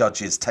 here's the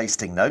judge's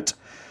tasting note.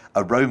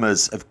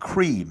 Aromas of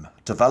cream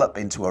develop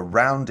into a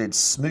rounded,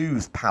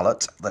 smooth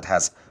palate that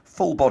has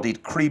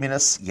full-bodied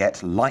creaminess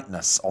yet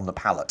lightness on the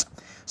palate.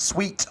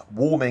 Sweet,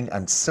 warming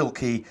and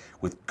silky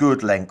with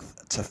good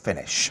length to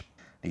finish.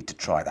 Need to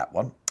try that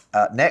one.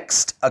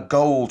 Next, a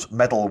gold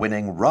medal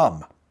winning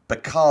rum.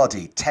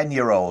 Bacardi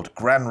 10-year-old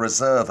Gran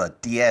Reserva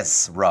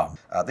Diez rum.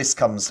 This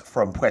comes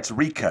from Puerto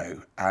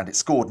Rico, and it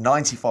scored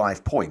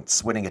 95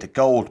 points, winning it a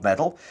gold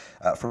medal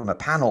from a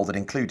panel that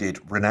included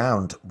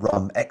renowned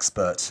rum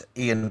expert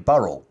Ian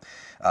Burrell,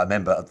 a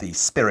member of the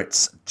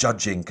Spirits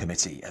Judging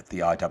Committee at the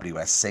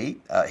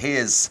IWSC.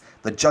 Here's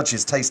the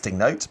judge's tasting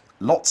note.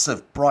 Lots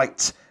of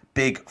bright,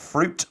 big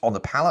fruit on the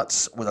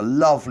palate with a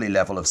lovely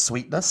level of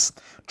sweetness.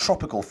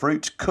 Tropical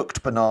fruit,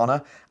 cooked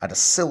banana, and a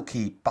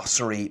silky,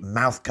 buttery,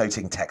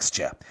 mouth-coating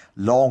texture.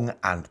 Long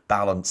and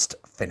balanced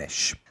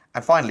finish.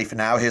 And finally, for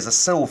now, here's a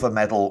silver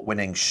medal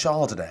winning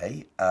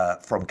Chardonnay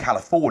from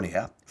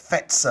California.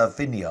 Fetzer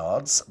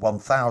Vineyards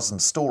 1000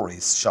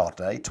 Stories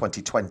Chardonnay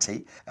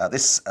 2020.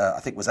 This, I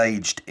think, was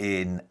aged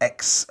in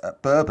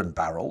ex-bourbon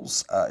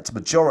barrels. It's a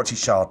majority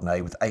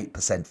Chardonnay with 8%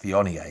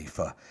 Viognier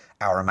for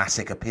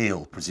aromatic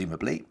appeal,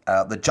 presumably.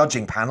 The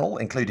judging panel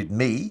included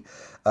me,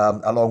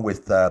 along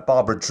with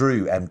Barbara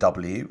Drew,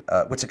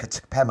 MW, Whitaker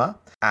Tepema,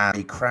 and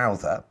Andy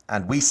Crowther.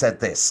 And we said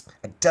this: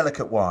 a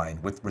delicate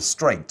wine with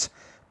restraint.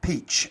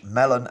 Peach,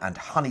 melon and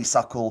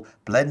honeysuckle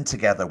blend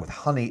together with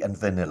honey and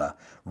vanilla.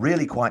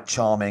 Really quite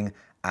charming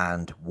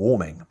and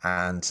warming.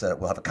 And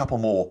we'll have a couple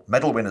more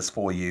medal winners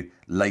for you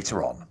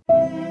later on.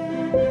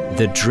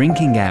 The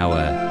Drinking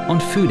Hour on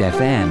Food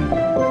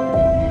FM.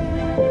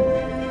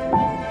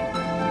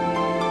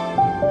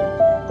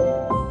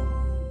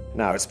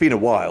 Now, it's been a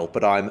while,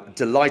 but I'm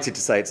delighted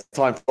to say it's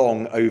time for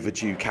long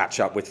overdue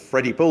catch-up with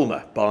Freddy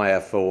Bulmer,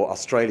 buyer for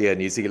Australia,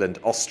 New Zealand,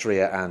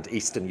 Austria and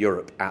Eastern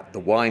Europe at the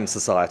Wine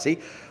Society,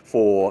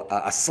 for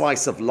a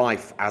slice of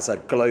life as a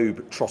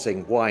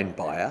globe-trotting wine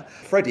buyer.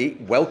 Freddy,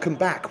 welcome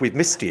back. We've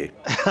missed you.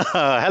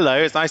 Hello,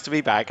 it's nice to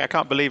be back. I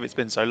can't believe it's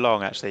been so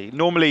long, actually.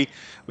 Normally,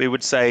 we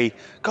would say,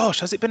 gosh,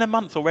 has it been a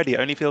month already? It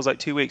only feels like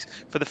 2 weeks.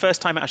 For the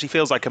first time, it actually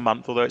feels like a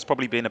month, although it's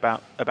probably been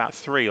about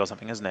 3 or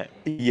something, isn't it?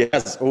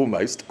 Yes,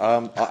 almost.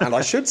 And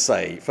I should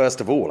say,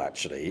 first of all,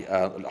 actually,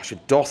 I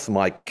should doff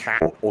my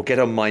cap or get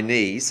on my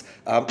knees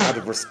out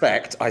of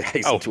respect, I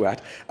hasten to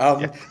add,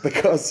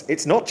 because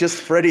it's not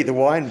just Freddy the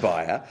wine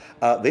buyer.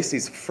 This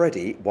is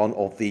Freddy, one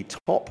of the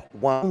top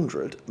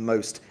 100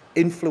 most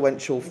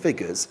influential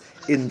figures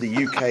in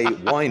the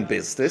UK wine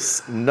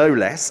business, no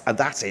less, and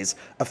that is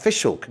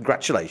official.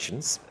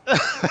 Congratulations.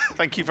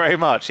 Thank you very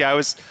much. Yeah,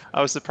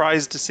 I was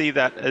surprised to see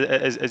that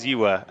as you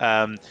were.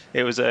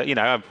 It was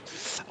I'm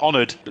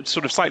honoured,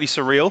 sort of slightly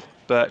surreal,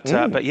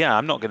 but yeah,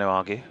 I'm not going to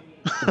argue.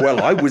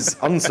 Well, I was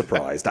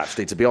unsurprised,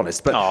 actually, to be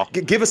honest. But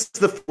give us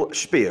the full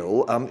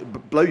spiel.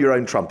 Blow your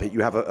own trumpet.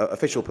 You have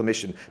official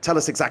permission. Tell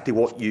us exactly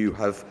what you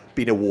have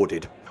been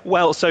awarded.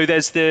 Well, so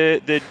there's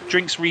the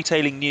Drinks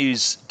Retailing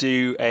News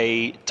do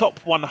a top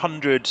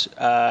 100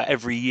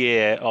 every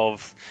year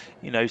of,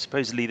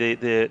 supposedly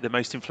the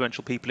most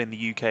influential people in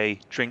the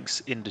UK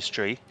drinks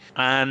industry.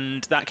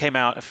 And that came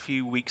out a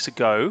few weeks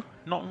ago,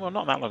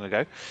 not that long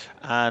ago.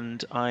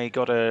 And I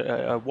got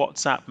a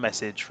WhatsApp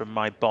message from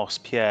my boss,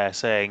 Pierre,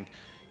 saying,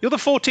 "You're the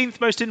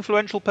 14th most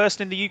influential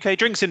person in the UK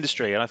drinks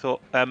industry." And I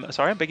thought,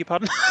 sorry, I beg your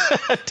pardon.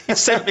 He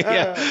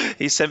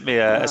sent me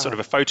a sort of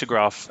a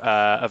photograph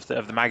of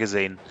the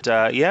magazine.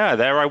 And,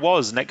 there I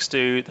was next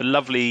to the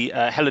lovely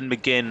Helen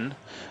McGinn,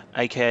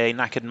 aka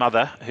Knackered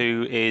Mother,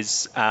 who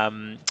is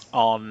on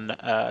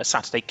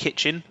Saturday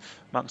Kitchen,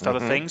 amongst other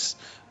things.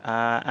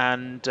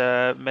 and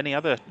many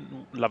other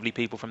lovely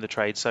people from the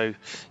trade. So,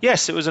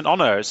 yes, it was an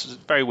honour. It's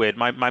very weird.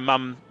 My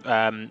mum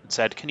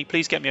said, "Can you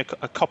please get me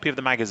a copy of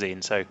the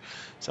magazine?" So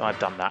I've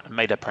done that and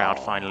made her proud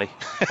finally.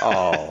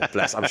 Oh,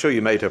 bless! I'm sure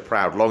you made her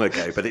proud long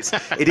ago, but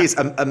it is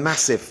a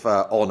massive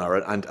honour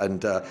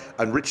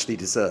and richly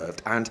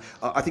deserved. And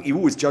I think you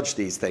always judge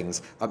these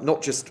things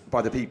not just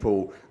by the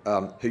people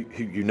who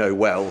you know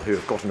well who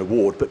have got an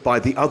award, but by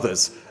the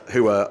others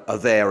who are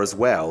there as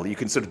well. You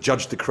can sort of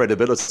judge the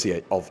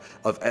credibility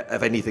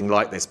of anything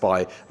like this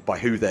by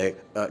who they're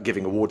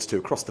giving awards to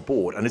across the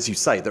board. And as you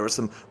say, there are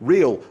some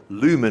real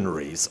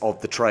luminaries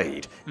of the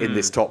trade in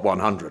this top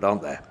 100,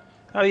 aren't there?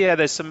 Oh yeah,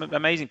 there's some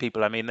amazing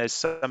people. I mean, there's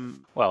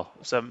some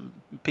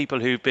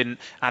people who've been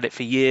at it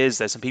for years.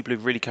 There's some people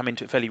who've really come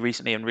into it fairly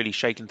recently and really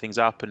shaken things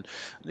up. And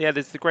yeah,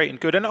 there's the great and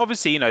good. And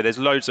obviously, there's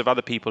loads of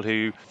other people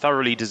who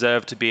thoroughly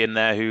deserve to be in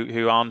there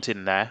who aren't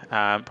in there.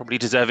 Probably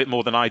deserve it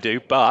more than I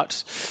do.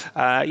 But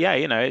yeah,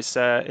 it's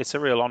a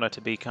real honour to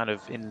be kind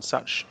of in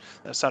such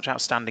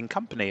outstanding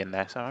company in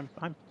there. So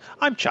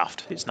I'm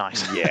chuffed. It's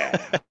nice. Yeah,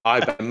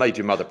 I made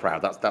your mother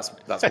proud. That's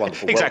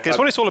wonderful. Exactly, that's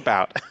what it's all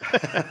about.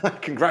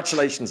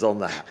 Congratulations on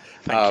that.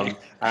 Thank you.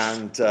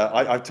 And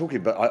I'm talking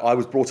about, I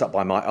was brought up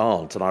by my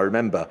aunt, and I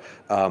remember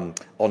on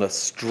a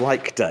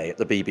strike day at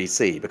the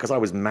BBC, because I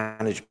was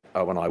managed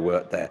when I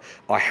worked there,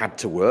 I had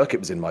to work. It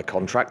was in my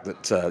contract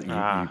that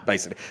you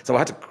basically, so I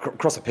had to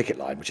cross a picket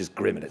line, which is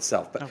grim in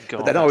itself.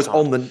 But then I was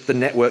on the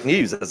network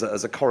news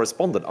as a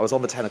correspondent. I was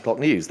on the 10 o'clock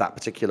news that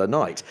particular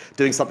night,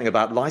 doing something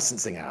about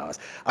licensing hours.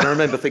 And I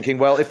remember thinking,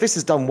 well, if this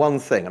has done one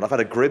thing, and I've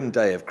had a grim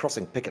day of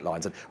crossing picket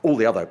lines and all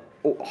the other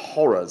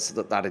horrors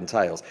that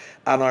entails.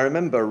 And I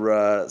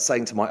remember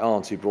saying to my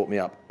aunt who brought me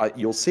up,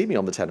 "You'll see me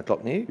on the 10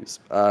 o'clock news,"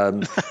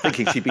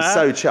 thinking she'd be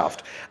so chuffed.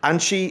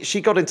 And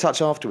she got in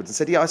touch afterwards and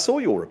said, "Yeah, I saw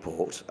your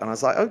report." And I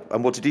was like, "Oh,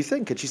 and what did you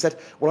think?" And she said,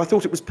 "Well, I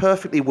thought it was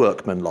perfectly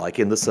workmanlike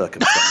in the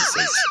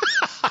circumstances."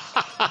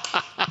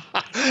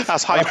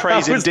 That's high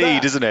praise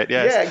indeed, isn't it?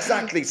 Yes. Yeah,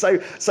 exactly.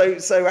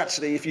 So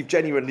actually, if you've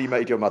genuinely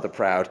made your mother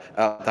proud,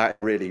 that's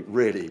really,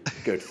 really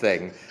good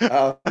thing.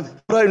 Not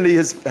only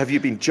have you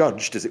been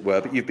judged, as it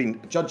were, but you've been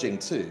judging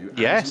too.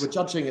 Yes. You were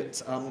judging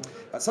at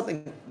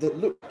something that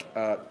looked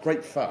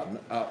great fun,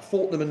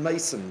 Fortnum and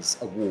Mason's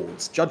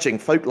Awards, judging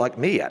folk like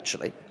me,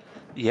 actually.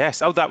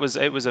 Yes. Oh,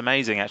 it was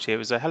amazing, actually. It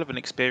was a hell of an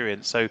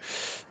experience. So,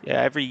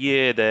 yeah, every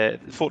year the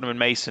Fortnum and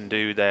Mason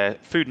do their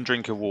food and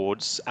drink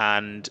awards,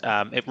 and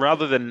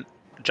rather than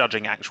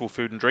judging actual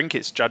food and drink,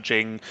 it's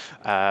judging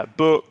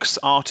books,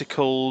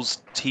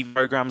 articles, TV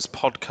programs,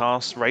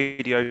 podcasts,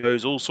 radio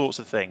shows, all sorts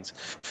of things.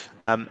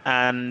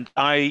 And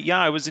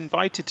I was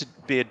invited to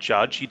be a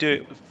judge. You do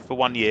it for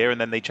 1 year,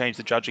 and then they change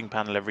the judging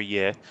panel every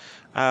year.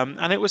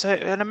 And it was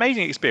an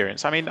amazing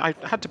experience. I mean, I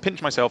had to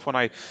pinch myself when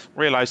I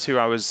realized who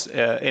I was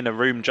in a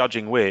room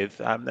judging with.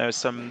 There were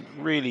some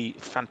really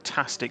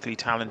fantastically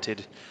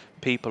talented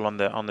people on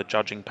the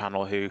judging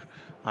panel who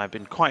I've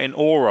been quite in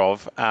awe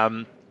of.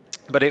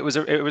 But it was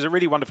a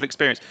really wonderful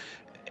experience.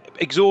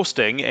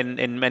 Exhausting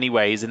in many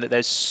ways, in that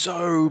there's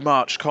so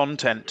much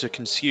content to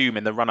consume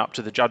in the run up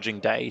to the judging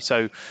day.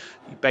 So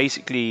you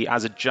basically,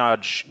 as a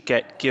judge,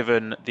 get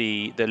given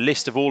the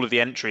list of all of the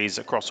entries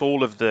across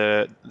all of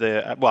the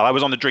well, I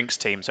was on the drinks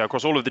team, so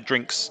across all of the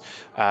drinks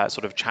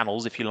sort of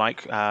channels, if you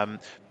like.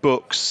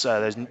 Books,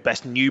 there's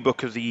best new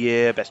book of the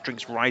year, best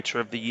drinks writer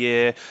of the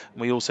year.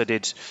 We also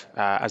did,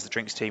 as the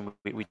drinks team,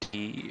 we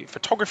did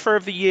photographer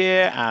of the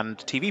year and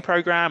TV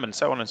program and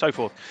so on and so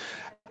forth.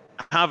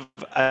 Have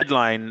a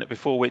deadline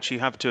before which you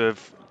have to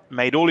have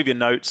made all of your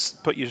notes,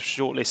 put your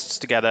shortlists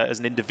together as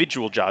an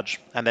individual judge,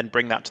 and then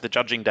bring that to the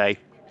judging day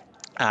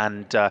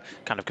and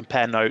kind of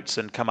compare notes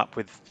and come up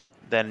with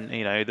then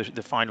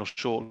the final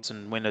shorts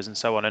and winners and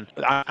so on. And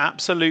I'm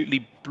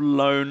absolutely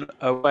blown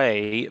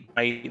away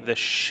by the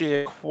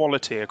sheer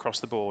quality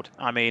across the board.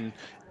 I mean,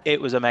 it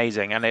was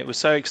amazing, and it was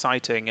so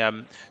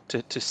exciting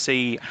to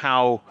see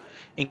how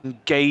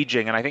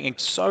engaging, and I think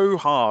it's so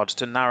hard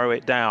to narrow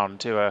it down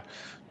to a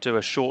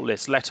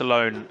shortlist, let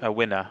alone a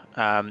winner.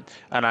 And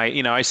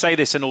I say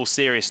this in all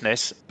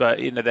seriousness, but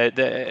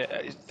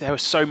there were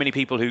so many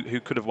people who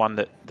could have won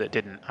that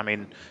didn't. I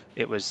mean,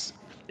 it was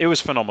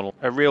phenomenal,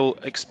 a real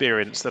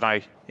experience that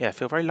I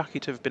feel very lucky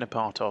to have been a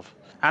part of.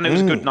 And it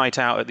was a good night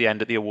out at the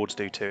end at the awards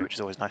do too, which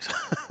is always nice.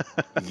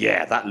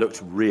 Yeah, that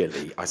looked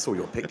really. I saw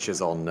your pictures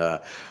on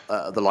the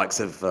likes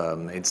of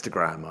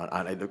Instagram,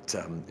 and it looked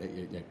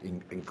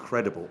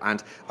incredible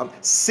and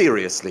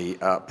seriously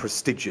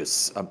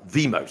prestigious.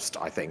 The most,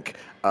 I think,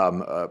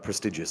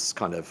 prestigious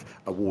kind of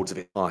awards of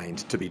its kind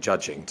to be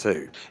judging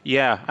too.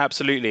 Yeah,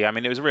 absolutely. I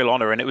mean, it was a real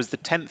honour, and it was the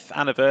 10th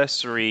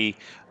anniversary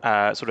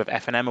sort of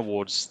F&M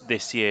Awards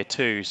this year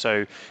too.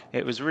 So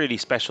it was really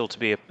special to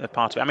be a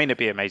part of it. I mean, it'd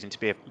be amazing to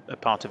be a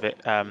part of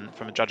it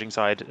from a judging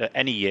side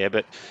any year,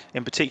 but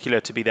in particular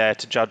to be there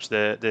to judge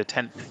the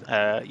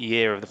 10th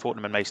year of the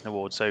Fortnum and Mason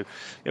Awards. So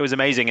it was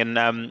amazing, and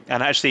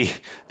actually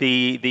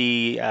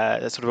the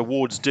sort of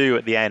awards do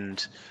at the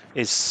end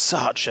is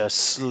such a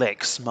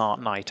slick,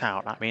 smart night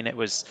out. I mean, it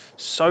was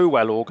so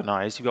well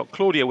organised. You've got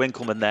Claudia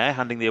Winkleman there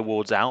handing the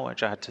awards out,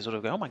 which I had to sort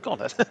of go, oh my God,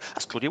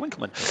 that's Claudia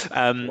Winkleman.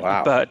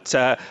 Wow. But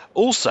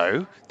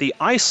also, the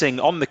icing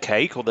on the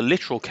cake, or the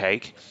literal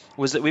cake,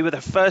 was that we were the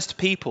first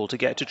people to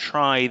get to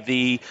try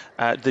the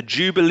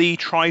Jubilee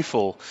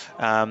trifle,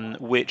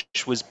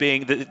 which was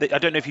being. I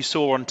don't know if you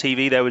saw on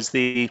TV. There was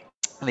the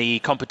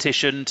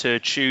competition to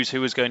choose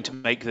who was going to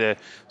make the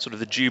sort of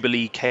the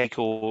Jubilee cake,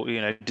 or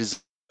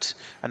dessert,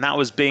 and that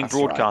was being That's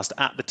right. broadcast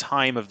at the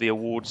time of the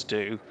awards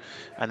due.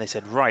 And they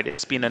said, right,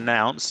 it's been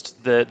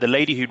announced. The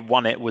lady who'd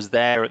won it was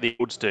there at the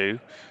awards due,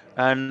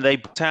 and they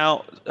put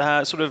out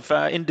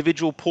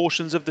individual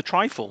portions of the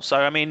trifle. So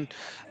I mean,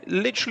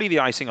 literally the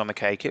icing on the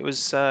cake. It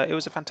was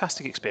a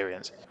fantastic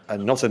experience.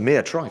 And not a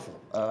mere trifle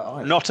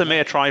either. Not a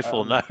mere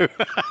trifle, no.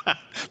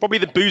 Probably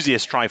the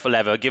booziest trifle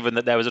ever, given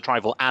that there was a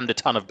trifle and a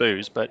ton of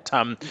booze. But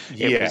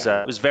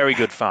it was very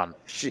good fun.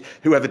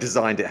 Whoever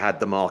designed it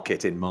had the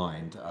market in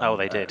mind. Oh,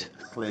 they did.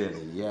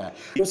 Clearly, yeah.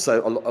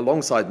 Also,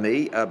 alongside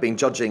me, been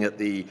judging at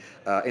the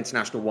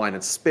International Wine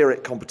and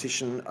Spirit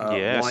Competition,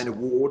 Yes. Wine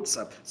Awards,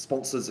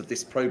 sponsors of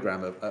this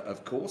programme,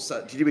 of course.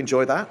 Did you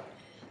enjoy that?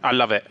 I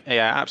love it.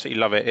 Yeah,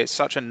 absolutely love it. It's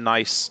such a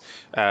nice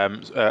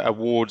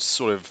awards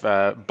sort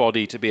of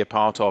body to be a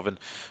part of, and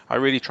I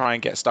really try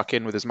and get stuck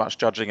in with as much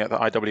judging at the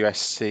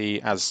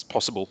IWSC as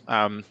possible.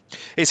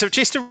 It's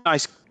just a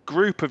nice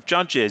group of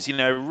judges,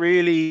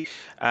 really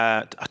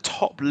a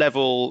top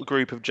level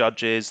group of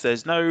judges.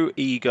 There's no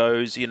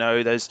egos,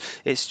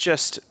 it's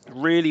just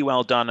really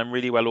well done and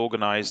really well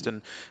organized.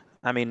 And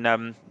I mean,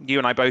 you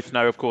and I both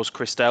know, of course,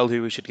 Christelle,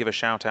 who we should give a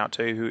shout out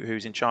to,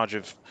 who's in charge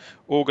of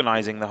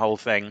organising the whole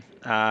thing,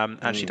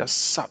 and she does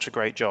such a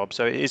great job.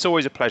 So it's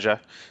always a pleasure,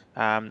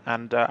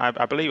 and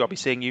I believe I'll be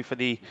seeing you for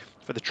the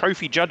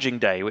trophy judging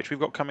day, which we've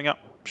got coming up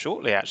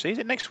shortly. Actually, is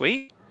it next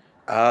week?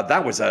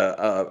 That was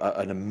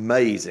an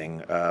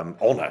amazing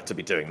honour to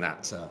be doing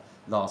that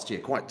last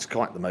year. Quite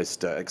the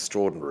most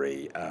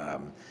extraordinary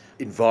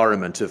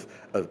environment of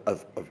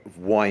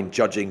wine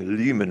judging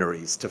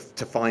luminaries to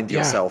find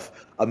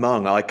yourself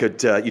among. I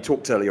could. You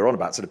talked earlier on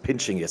about sort of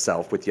pinching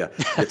yourself with your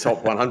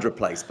top 100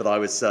 place, but I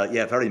was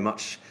very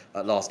much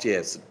last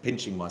year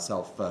pinching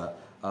myself.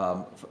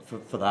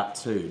 For that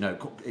too. No,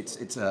 it's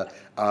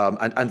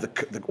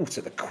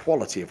also the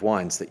quality of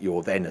wines that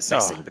you're then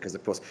assessing, because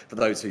of course for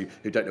those who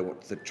don't know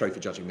what the trophy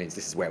judging means,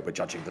 this is where we're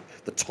judging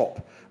the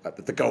top,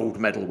 the gold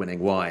medal winning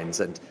wines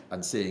and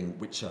seeing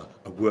which are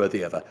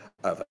worthy of a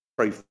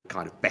trophy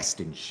kind of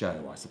best in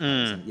show, I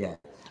suppose. And yeah.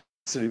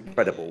 Absolutely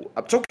incredible.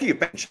 I'm talking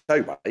about show,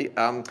 right?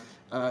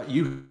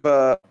 You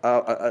have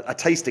a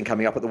tasting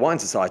coming up at the Wine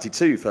Society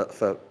too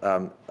for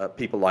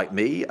people like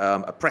me.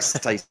 A press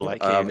tasting.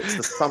 Like you. It's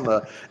the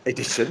summer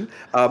edition.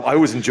 I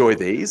always enjoy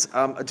these.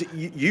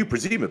 You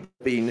presumably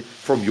have been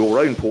from your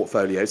own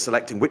portfolio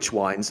selecting which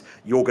wines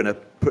you're going to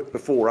put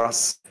before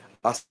us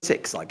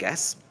six, I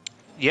guess.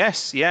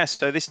 Yes.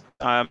 So this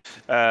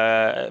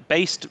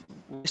based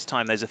this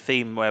time, there's a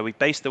theme where we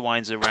based the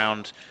wines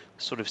around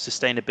sort of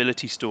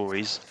sustainability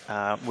stories,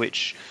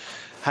 which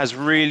has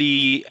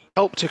really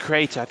helped to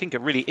create, I think, a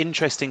really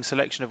interesting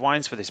selection of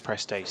wines for this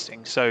press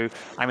tasting. So,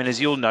 I mean, as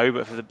you'll know,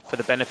 but for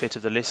the benefit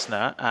of the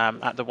listener,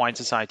 at the Wine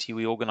Society,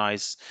 we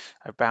organise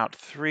about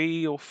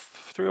three or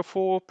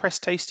four press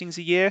tastings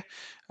a year,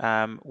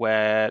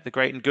 where the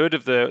great and good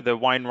of the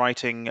wine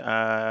writing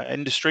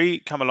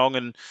industry come along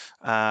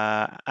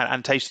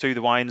and taste through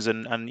the wines,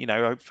 and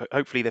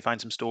hopefully they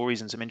find some stories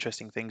and some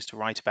interesting things to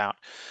write about.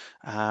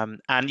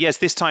 And yes,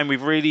 this time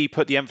we've really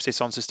put the emphasis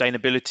on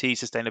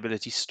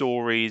sustainability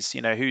stories,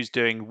 who's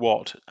doing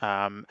what,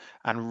 and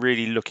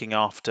really looking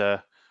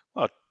after,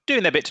 well,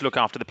 doing their bit to look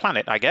after the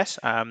planet, I guess.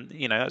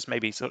 That's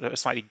maybe sort of a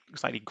slightly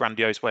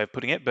grandiose way of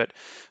putting it, but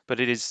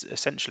it is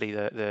essentially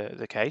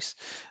the case.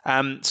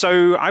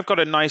 So I've got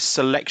a nice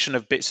selection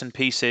of bits and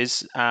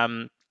pieces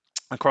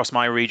across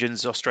my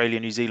regions, Australia,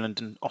 New Zealand,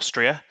 and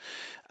Austria.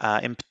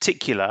 In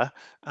particular,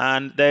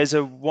 and there's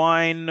a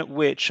wine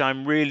which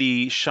I'm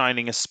really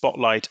shining a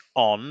spotlight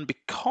on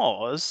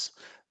because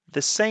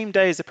the same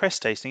day as the press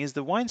tasting is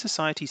the Wine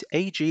Society's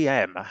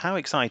AGM. How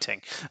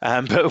exciting.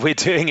 But we're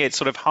doing it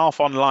sort of half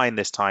online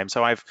this time.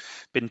 So I've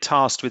been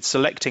tasked with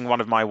selecting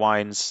one of my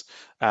wines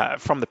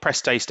from the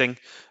press tasting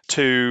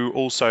to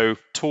also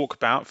talk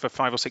about for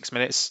 5 or 6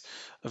 minutes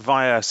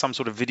via some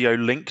sort of video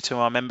link to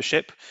our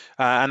membership.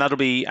 And that'll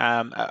be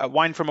a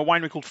wine from a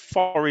winery called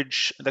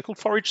Forage. They're called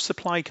Forage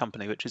Supply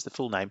Company, which is the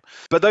full name.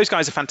 But those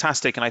guys are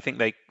fantastic, and I think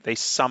they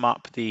sum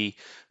up the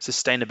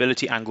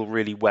sustainability angle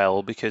really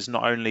well, because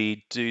not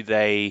only do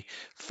they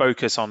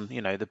focus on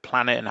the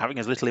planet and having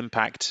as little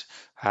impact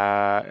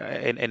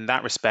in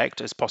that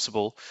respect as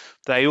possible.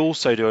 They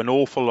also do an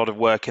awful lot of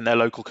work in their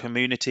local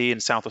community in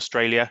South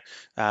Australia,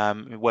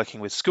 working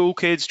with school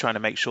kids, trying to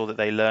make sure that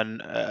they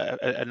learn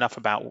enough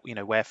about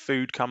where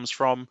food comes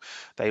from.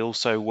 They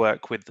also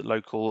work with the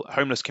local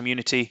homeless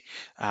community,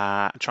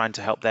 trying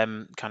to help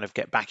them kind of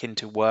get back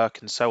into work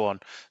and so on.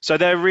 So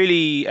they're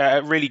really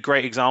a really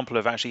great example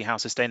of actually how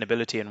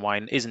sustainability in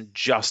wine isn't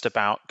just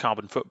about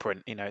carbon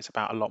footprint. It's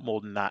about a lot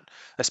more than that,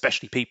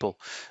 especially people.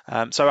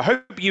 So I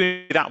hope you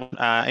enjoy that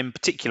one in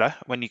particular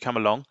when you come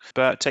along.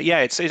 But yeah,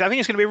 I think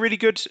it's going to be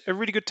a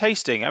really good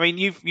tasting. I mean,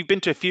 you've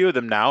been to a few of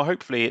them now.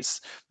 Hopefully,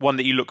 it's one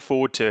that you look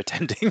forward to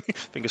attending.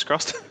 Fingers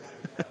crossed.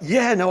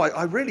 Yeah, no,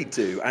 I really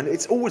do. And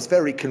it's always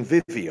very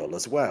convivial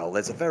as well.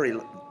 There's a very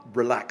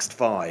relaxed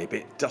vibe.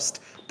 It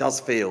just does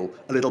feel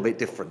a little bit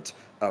different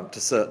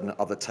to certain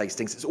other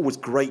tastings. It's always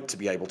great to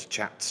be able to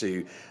chat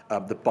to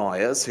the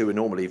buyers, who are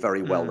normally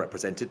very well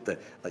represented. That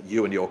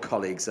you and your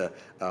colleagues,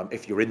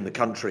 if you're in the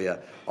country,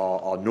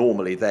 are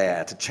normally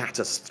there to chat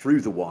us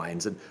through the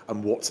wines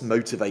and what's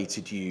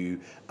motivated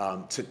you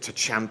to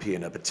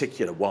champion a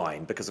particular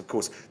wine. Because, of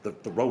course,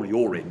 the role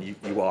you're in,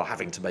 you are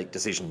having to make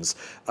decisions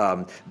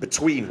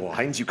between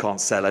wines. You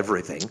can't sell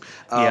everything.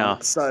 Yeah.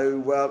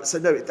 So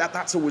no,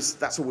 that's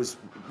always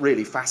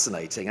really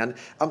fascinating. And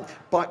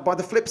by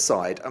the flip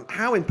side,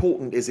 how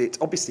important is it?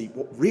 Obviously,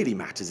 what really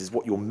matters is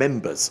what your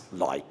members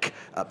like,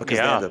 because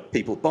they're the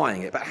people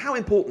buying it. But how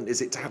important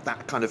is it to have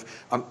that kind of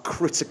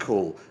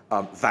critical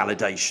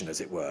validation,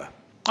 as it were?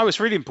 Oh,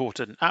 it's really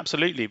important,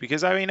 absolutely,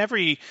 because I mean,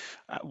 every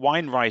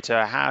wine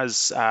writer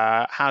has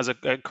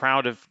a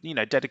crowd of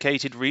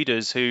dedicated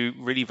readers who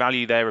really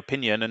value their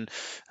opinion, and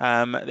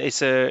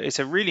it's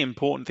a really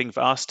important thing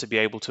for us to be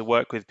able to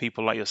work with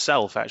people like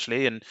yourself,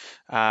 actually, and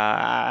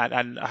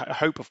I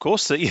hope, of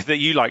course, that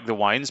you like the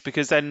wines,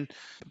 because then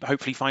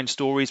hopefully find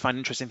stories, find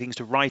interesting things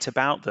to write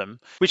about them,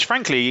 which,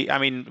 frankly, I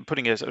mean,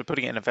 putting it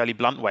in a fairly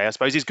blunt way, I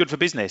suppose, is good for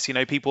business.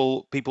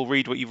 People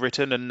read what you've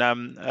written,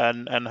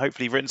 and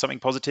hopefully you've written something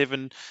positive,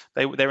 and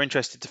they're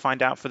interested to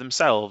find out for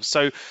themselves.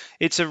 So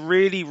it's a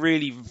really,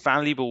 really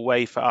valuable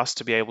way for us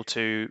to be able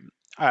to,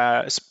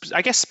 I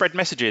guess, spread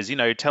messages,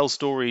 tell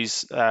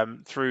stories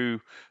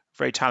through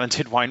very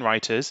talented wine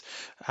writers,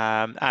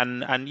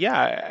 and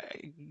yeah,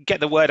 get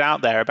the word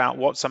out there about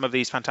what some of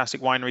these fantastic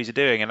wineries are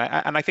doing. And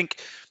I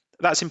think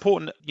that's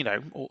important,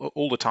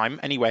 all the time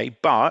anyway,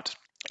 but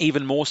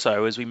even more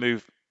so as we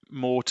move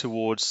more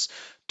towards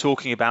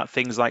talking about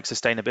things like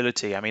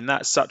sustainability. I mean,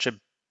 that's such a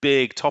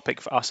big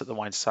topic for us at the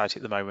Wine Society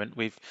at the moment.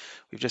 We've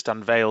just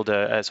unveiled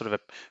a sort of a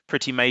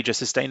pretty major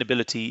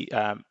sustainability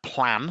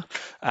plan,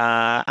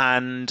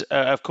 and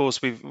of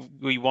course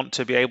we want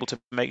to be able to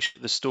make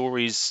sure the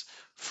stories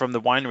from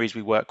the wineries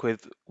we work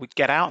with we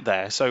get out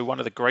there. So one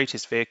of the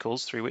greatest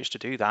vehicles through which to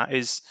do that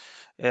is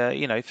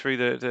through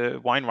the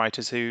wine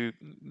writers who,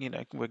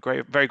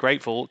 we're very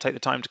grateful, take the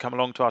time to come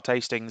along to our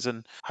tastings,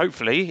 and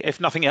hopefully,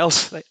 if nothing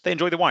else, they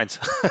enjoy the wines,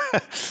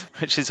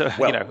 which is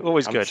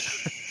always good.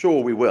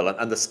 Sure, we will.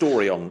 And the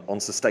story on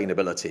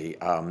sustainability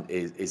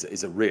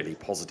is a really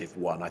positive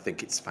one. I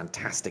think it's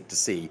fantastic to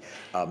see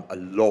a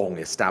long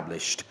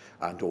established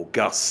and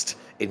august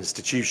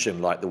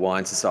institution like the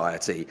Wine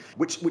Society,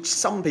 which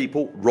some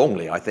people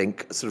wrongly, I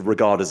think, sort of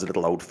regard as a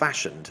little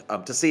old-fashioned,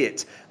 to see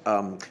it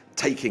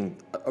taking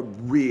a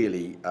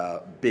really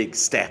big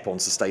step on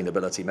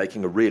sustainability,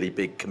 making a really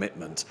big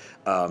commitment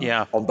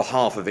on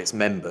behalf of its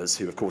members,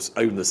 who of course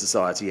own the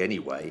society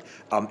anyway,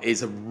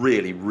 is a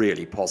really,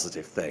 really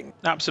positive thing.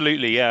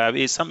 Absolutely, yeah.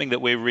 It's something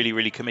that we're really,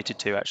 really committed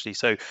to, actually.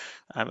 So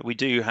we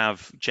do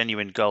have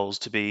genuine goals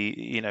to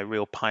be,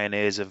 real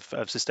pioneers of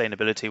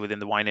sustainability within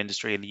the wine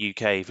industry in the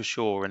UK, for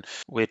sure. And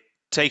we're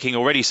taking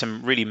already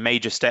some really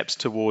major steps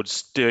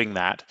towards doing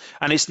that.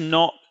 And it's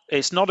not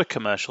a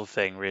commercial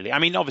thing, really. I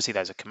mean, obviously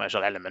there's a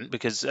commercial element,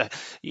 because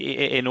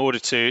in order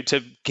to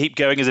keep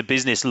going as a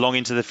business long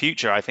into the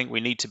future, I think we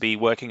need to be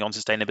working on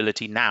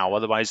sustainability now.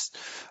 Otherwise,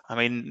 I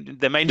mean,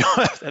 there may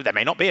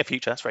not be a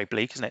future. That's very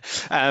bleak, isn't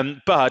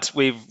it? But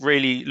we've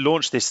really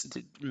launched this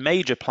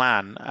major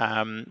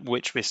plan,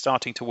 which we're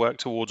starting to work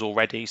towards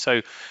already.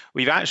 So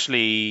we've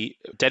actually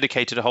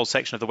dedicated a whole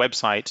section of the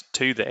website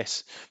to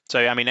this. So,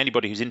 I mean,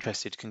 anybody who's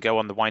interested can go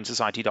on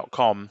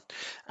thewinesociety.com,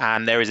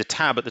 and there is a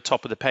tab at the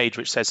top of the page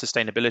which says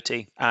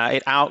sustainability.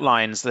 It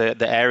outlines the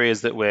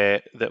areas that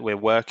we're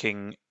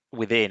working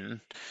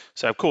within.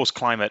 So of course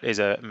climate is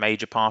a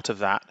major part of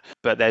that,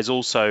 but there's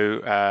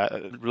also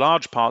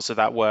large parts of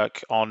that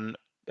work on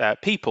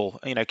people,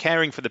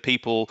 caring for the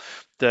people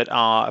that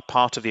are a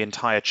part of the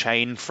entire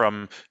chain,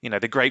 from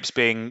the grapes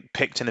being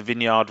picked in the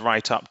vineyard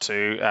right up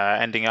to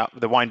ending up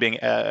the wine being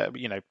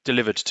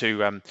delivered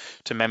to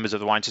members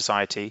of the Wine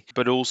Society,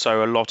 but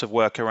also a lot of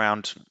work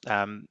around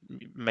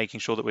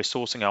making sure that we're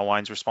sourcing our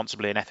wines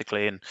responsibly and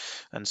ethically,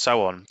 and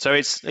so on. So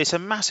it's a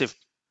massive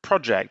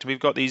project. We've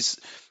got these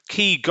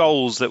key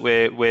goals that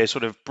we're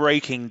sort of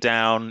breaking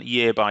down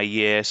year by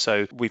year.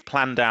 So we've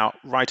planned out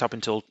right up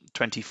until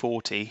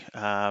 2040,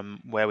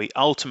 where we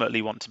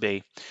ultimately want to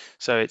be.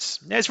 So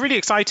it's really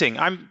exciting.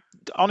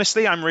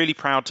 I'm really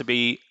proud to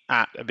be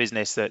at a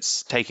business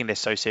that's taking this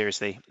so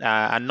seriously,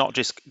 and not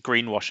just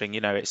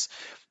greenwashing. It's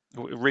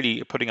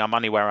really putting our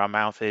money where our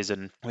mouth is,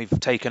 and we've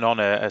taken on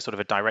a sort of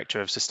a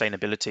director of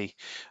sustainability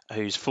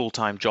whose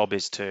full-time job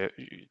is to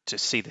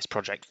see this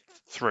project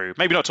through.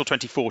 Maybe not till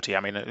 2040.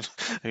 I mean,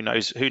 who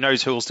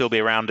knows who will still be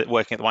around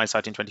working at the wine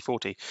site in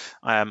 2040.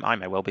 I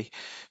may well be,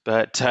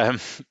 but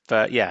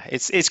yeah,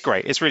 it's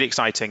great. It's really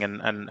exciting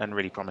and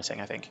really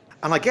promising, I think.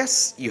 And I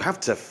guess you have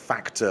to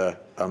factor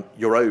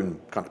your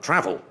own kind of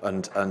travel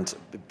and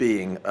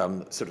being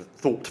sort of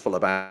thoughtful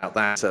about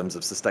that in terms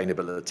of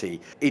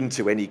sustainability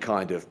into any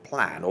kind of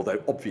plan.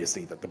 Although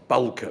obviously that the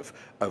bulk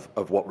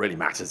of what really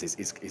matters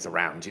is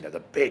around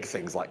the big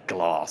things like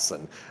glass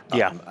and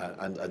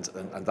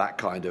that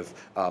kind of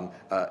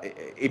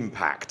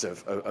impact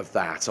of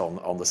that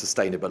on the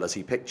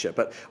sustainability picture.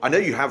 But I know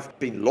you have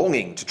been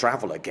longing to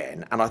travel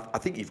again, and I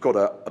think you've got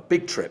a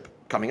big trip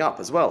coming up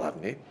as well,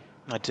 haven't you?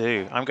 I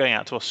do. I'm going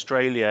out to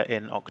Australia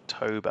in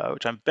October,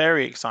 which I'm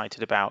very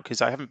excited about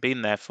because I haven't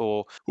been there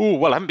I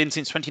haven't been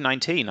since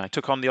 2019. I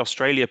took on the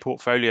Australia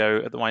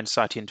portfolio at the Wine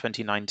Society in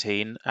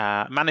 2019.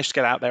 Managed to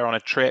get out there on a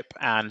trip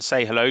and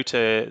say hello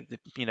to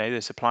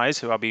the suppliers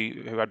who I'd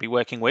be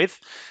working with,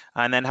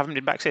 and then haven't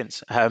been back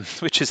since,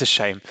 which is a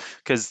shame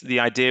because the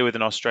idea with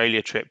an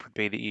Australia trip would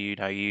be that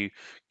you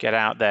get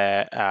out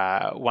there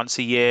once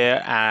a year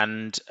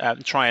and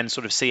try and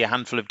sort of see a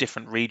handful of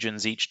different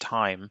regions each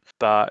time,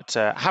 but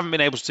haven't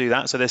been able to do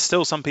that. So there's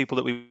still some people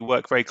that we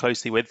work very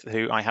closely with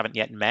who I haven't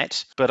yet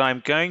met, but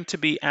I'm going to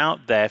be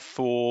out there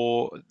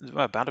for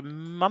about a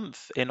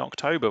month in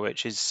October,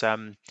 which is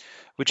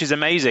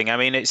amazing. I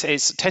mean, it's a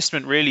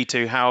testament really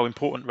to how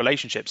important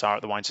relationships are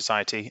at the Wine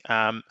Society,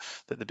 that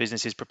the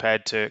business is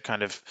prepared to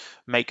kind of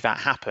make that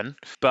happen.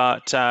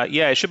 But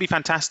yeah, it should be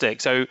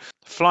fantastic. So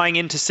flying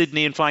into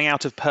Sydney and flying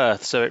out of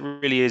Perth, so it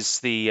really is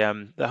the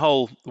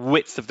whole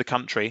width of the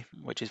country,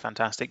 which is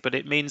fantastic. But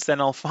it means then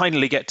I'll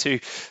finally get to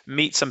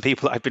meet some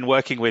people that I've been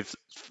working with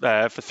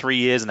for 3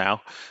 years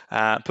now.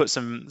 Put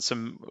some I was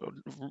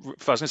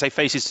going to say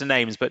faces to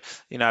names, but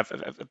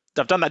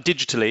I've done that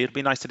digitally. It'd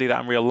be nice to do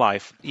that in real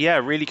life. Yeah,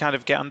 really kind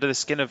of get under the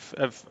skin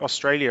of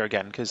Australia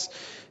again, because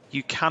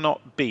you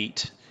cannot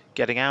beat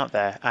getting out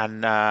there,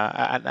 and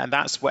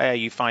that's where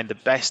you find the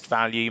best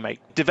value,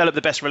 develop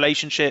the best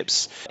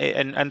relationships,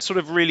 and sort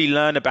of really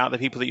learn about the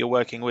people that you're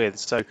working with.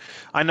 So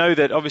I know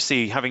that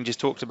obviously, having just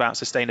talked about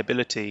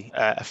sustainability,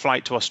 a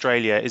flight to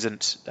Australia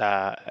isn't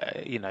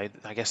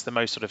I guess the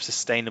most sort of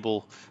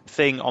sustainable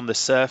thing on the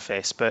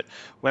surface, but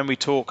when we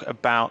talk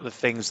about the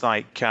things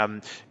like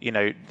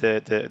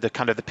the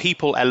kind of the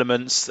people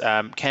elements,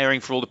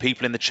 caring for all the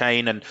people in the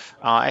chain, and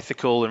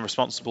ethical and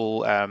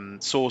responsible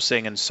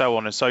sourcing, and so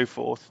on and so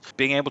forth,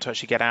 being able to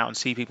actually get out and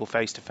see people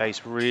face to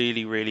face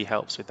really, really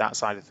helps with that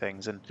side of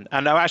things. And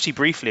actually,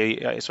 briefly,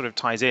 it sort of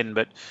ties in,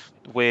 but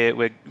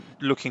we're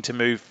looking to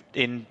move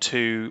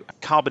into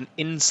carbon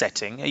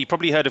insetting. You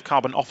probably heard of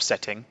carbon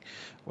offsetting,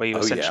 where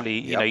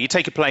you you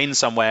take a plane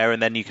somewhere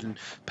and then you can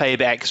pay a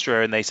bit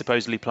extra and they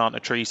supposedly plant a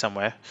tree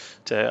somewhere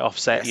to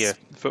offset your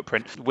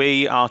footprint.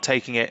 We are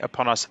taking it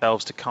upon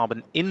ourselves to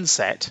carbon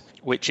inset,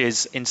 which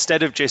is,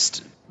 instead of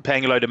just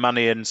paying a load of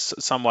money and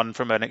someone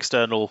from an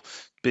external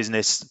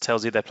business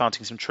tells you they're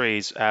planting some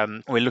trees,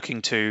 we're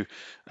looking to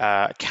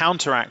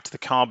counteract the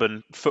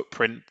carbon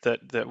footprint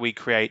that we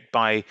create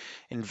by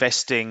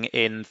investing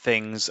in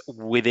things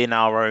within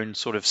our own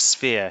sort of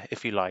sphere,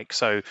 if you like.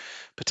 So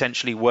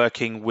potentially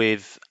working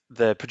with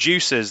the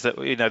producers that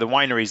the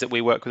wineries that we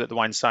work with at the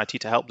Wine Society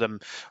to help them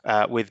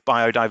with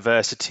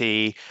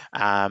biodiversity,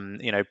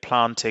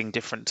 planting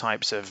different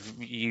types of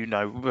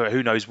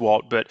who knows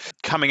what, but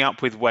coming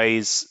up with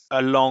ways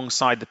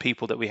alongside the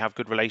people that we have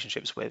good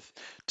relationships with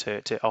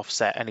to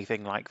offset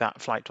anything like that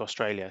flight to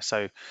Australia.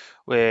 So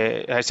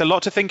it's a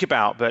lot to think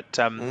about, but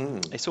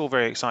it's all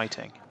very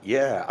exciting.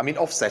 Yeah, I mean,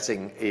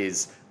 offsetting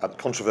is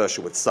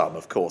controversial with some,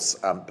 of course,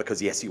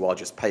 because yes, you are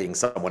just paying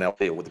someone else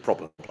to deal with the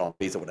problem, plant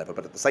trees or whatever.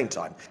 But at the same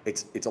time,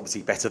 it's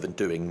obviously better than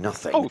doing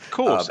nothing. Oh, of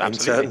course,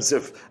 absolutely. In terms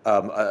of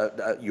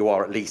you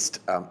are at least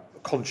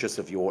conscious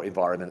of your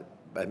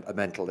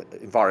environmental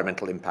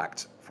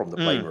impact from the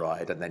plane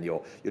ride, and then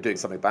you're doing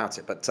something about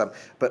it. But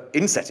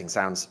insetting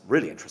sounds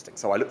really interesting.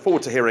 So I look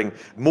forward to hearing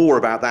more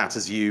about that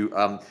as you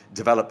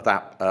develop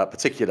that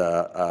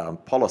particular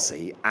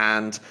policy.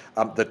 And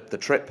the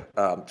trip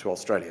to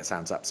Australia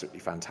sounds absolutely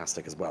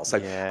fantastic as well. So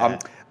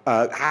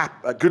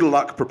good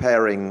luck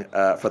preparing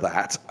for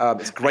that.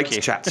 It's great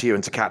to chat to you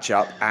and to catch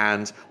up,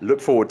 and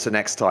look forward to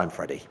next time,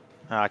 Freddy.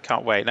 I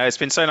can't wait. No, it's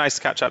been so nice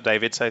to catch up,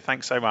 David. So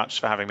thanks so much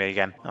for having me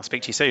again. I'll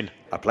speak to you soon.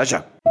 A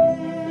pleasure.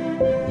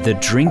 The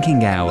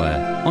Drinking Hour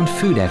on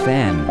Food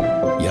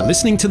FM. You're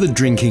listening to The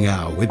Drinking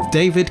Hour with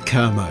David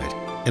Kermode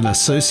in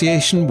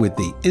association with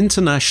the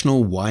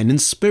International Wine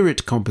and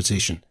Spirit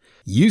Competition,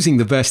 using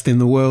the best in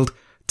the world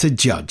to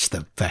judge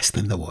the best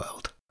in the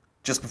world.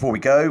 Just before we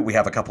go, we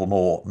have a couple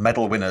more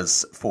medal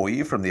winners for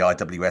you from the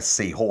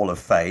IWSC Hall of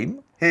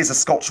Fame. Here's a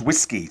Scotch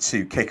whisky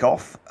to kick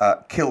off.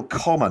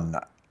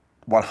 Kilcommon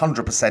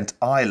 100%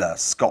 Islay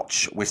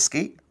Scotch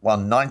whisky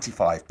won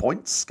 95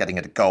 points, getting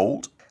it a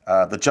gold.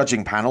 The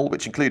judging panel,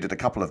 which included a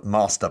couple of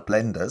master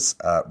blenders,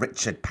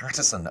 Richard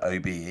Patterson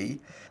OBE,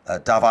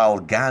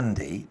 Dhaval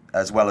Gandhi,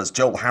 as well as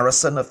Joel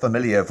Harrison, a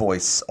familiar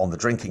voice on the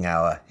Drinking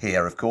Hour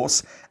here, of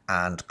course,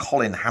 and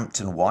Colin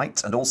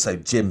Hampton-White, and also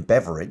Jim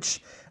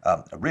Beveridge,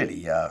 a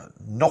really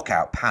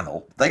knockout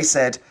panel. They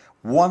said,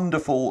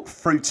 wonderful,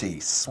 fruity,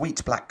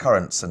 sweet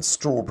blackcurrants and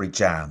strawberry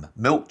jam,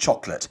 milk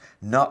chocolate,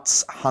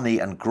 nuts, honey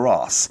and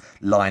grass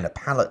line a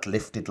palate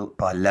lifted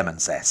by lemon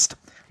zest.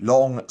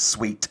 Long,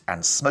 sweet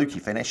and smoky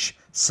finish,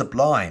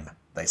 sublime,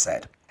 they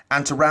said.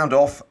 And to round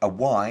off, a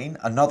wine,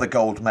 another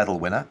gold medal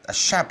winner, a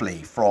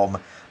Chablis from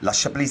La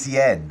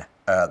Chablisienne.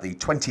 The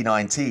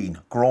 2019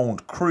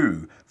 Grand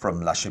Cru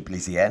from La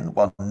Chablisienne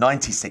won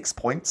 96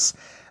 points,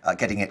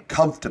 getting it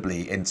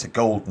comfortably into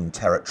golden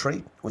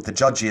territory, with the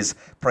judges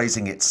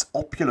praising its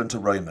opulent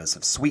aromas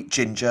of sweet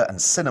ginger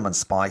and cinnamon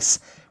spice,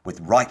 with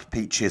ripe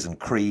peaches and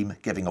cream,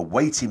 giving a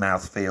weighty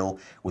mouthfeel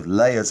with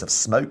layers of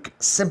smoke,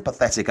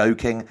 sympathetic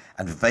oaking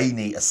and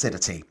veiny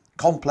acidity.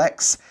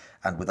 Complex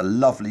and with a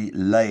lovely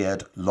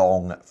layered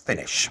long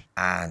finish.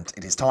 And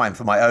it is time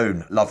for my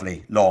own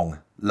lovely long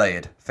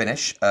layered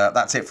finish.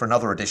 That's it for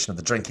another edition of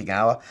the Drinking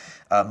Hour.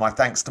 My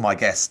thanks to my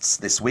guests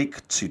this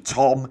week, to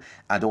Tom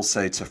and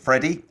also to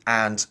Freddy,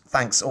 and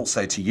thanks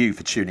also to you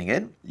for tuning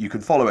in. You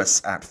can follow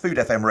us at Food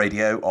FM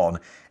Radio on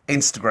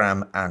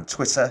Instagram and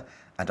Twitter,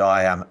 and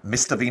I am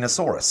Mr.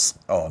 Venusaurus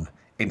on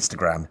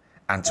Instagram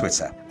and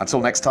Twitter.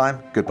 Until next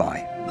time,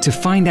 goodbye. To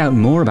find out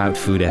more about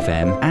Food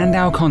FM and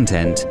our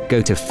content,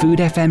 go to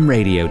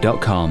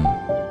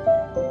foodfmradio.com.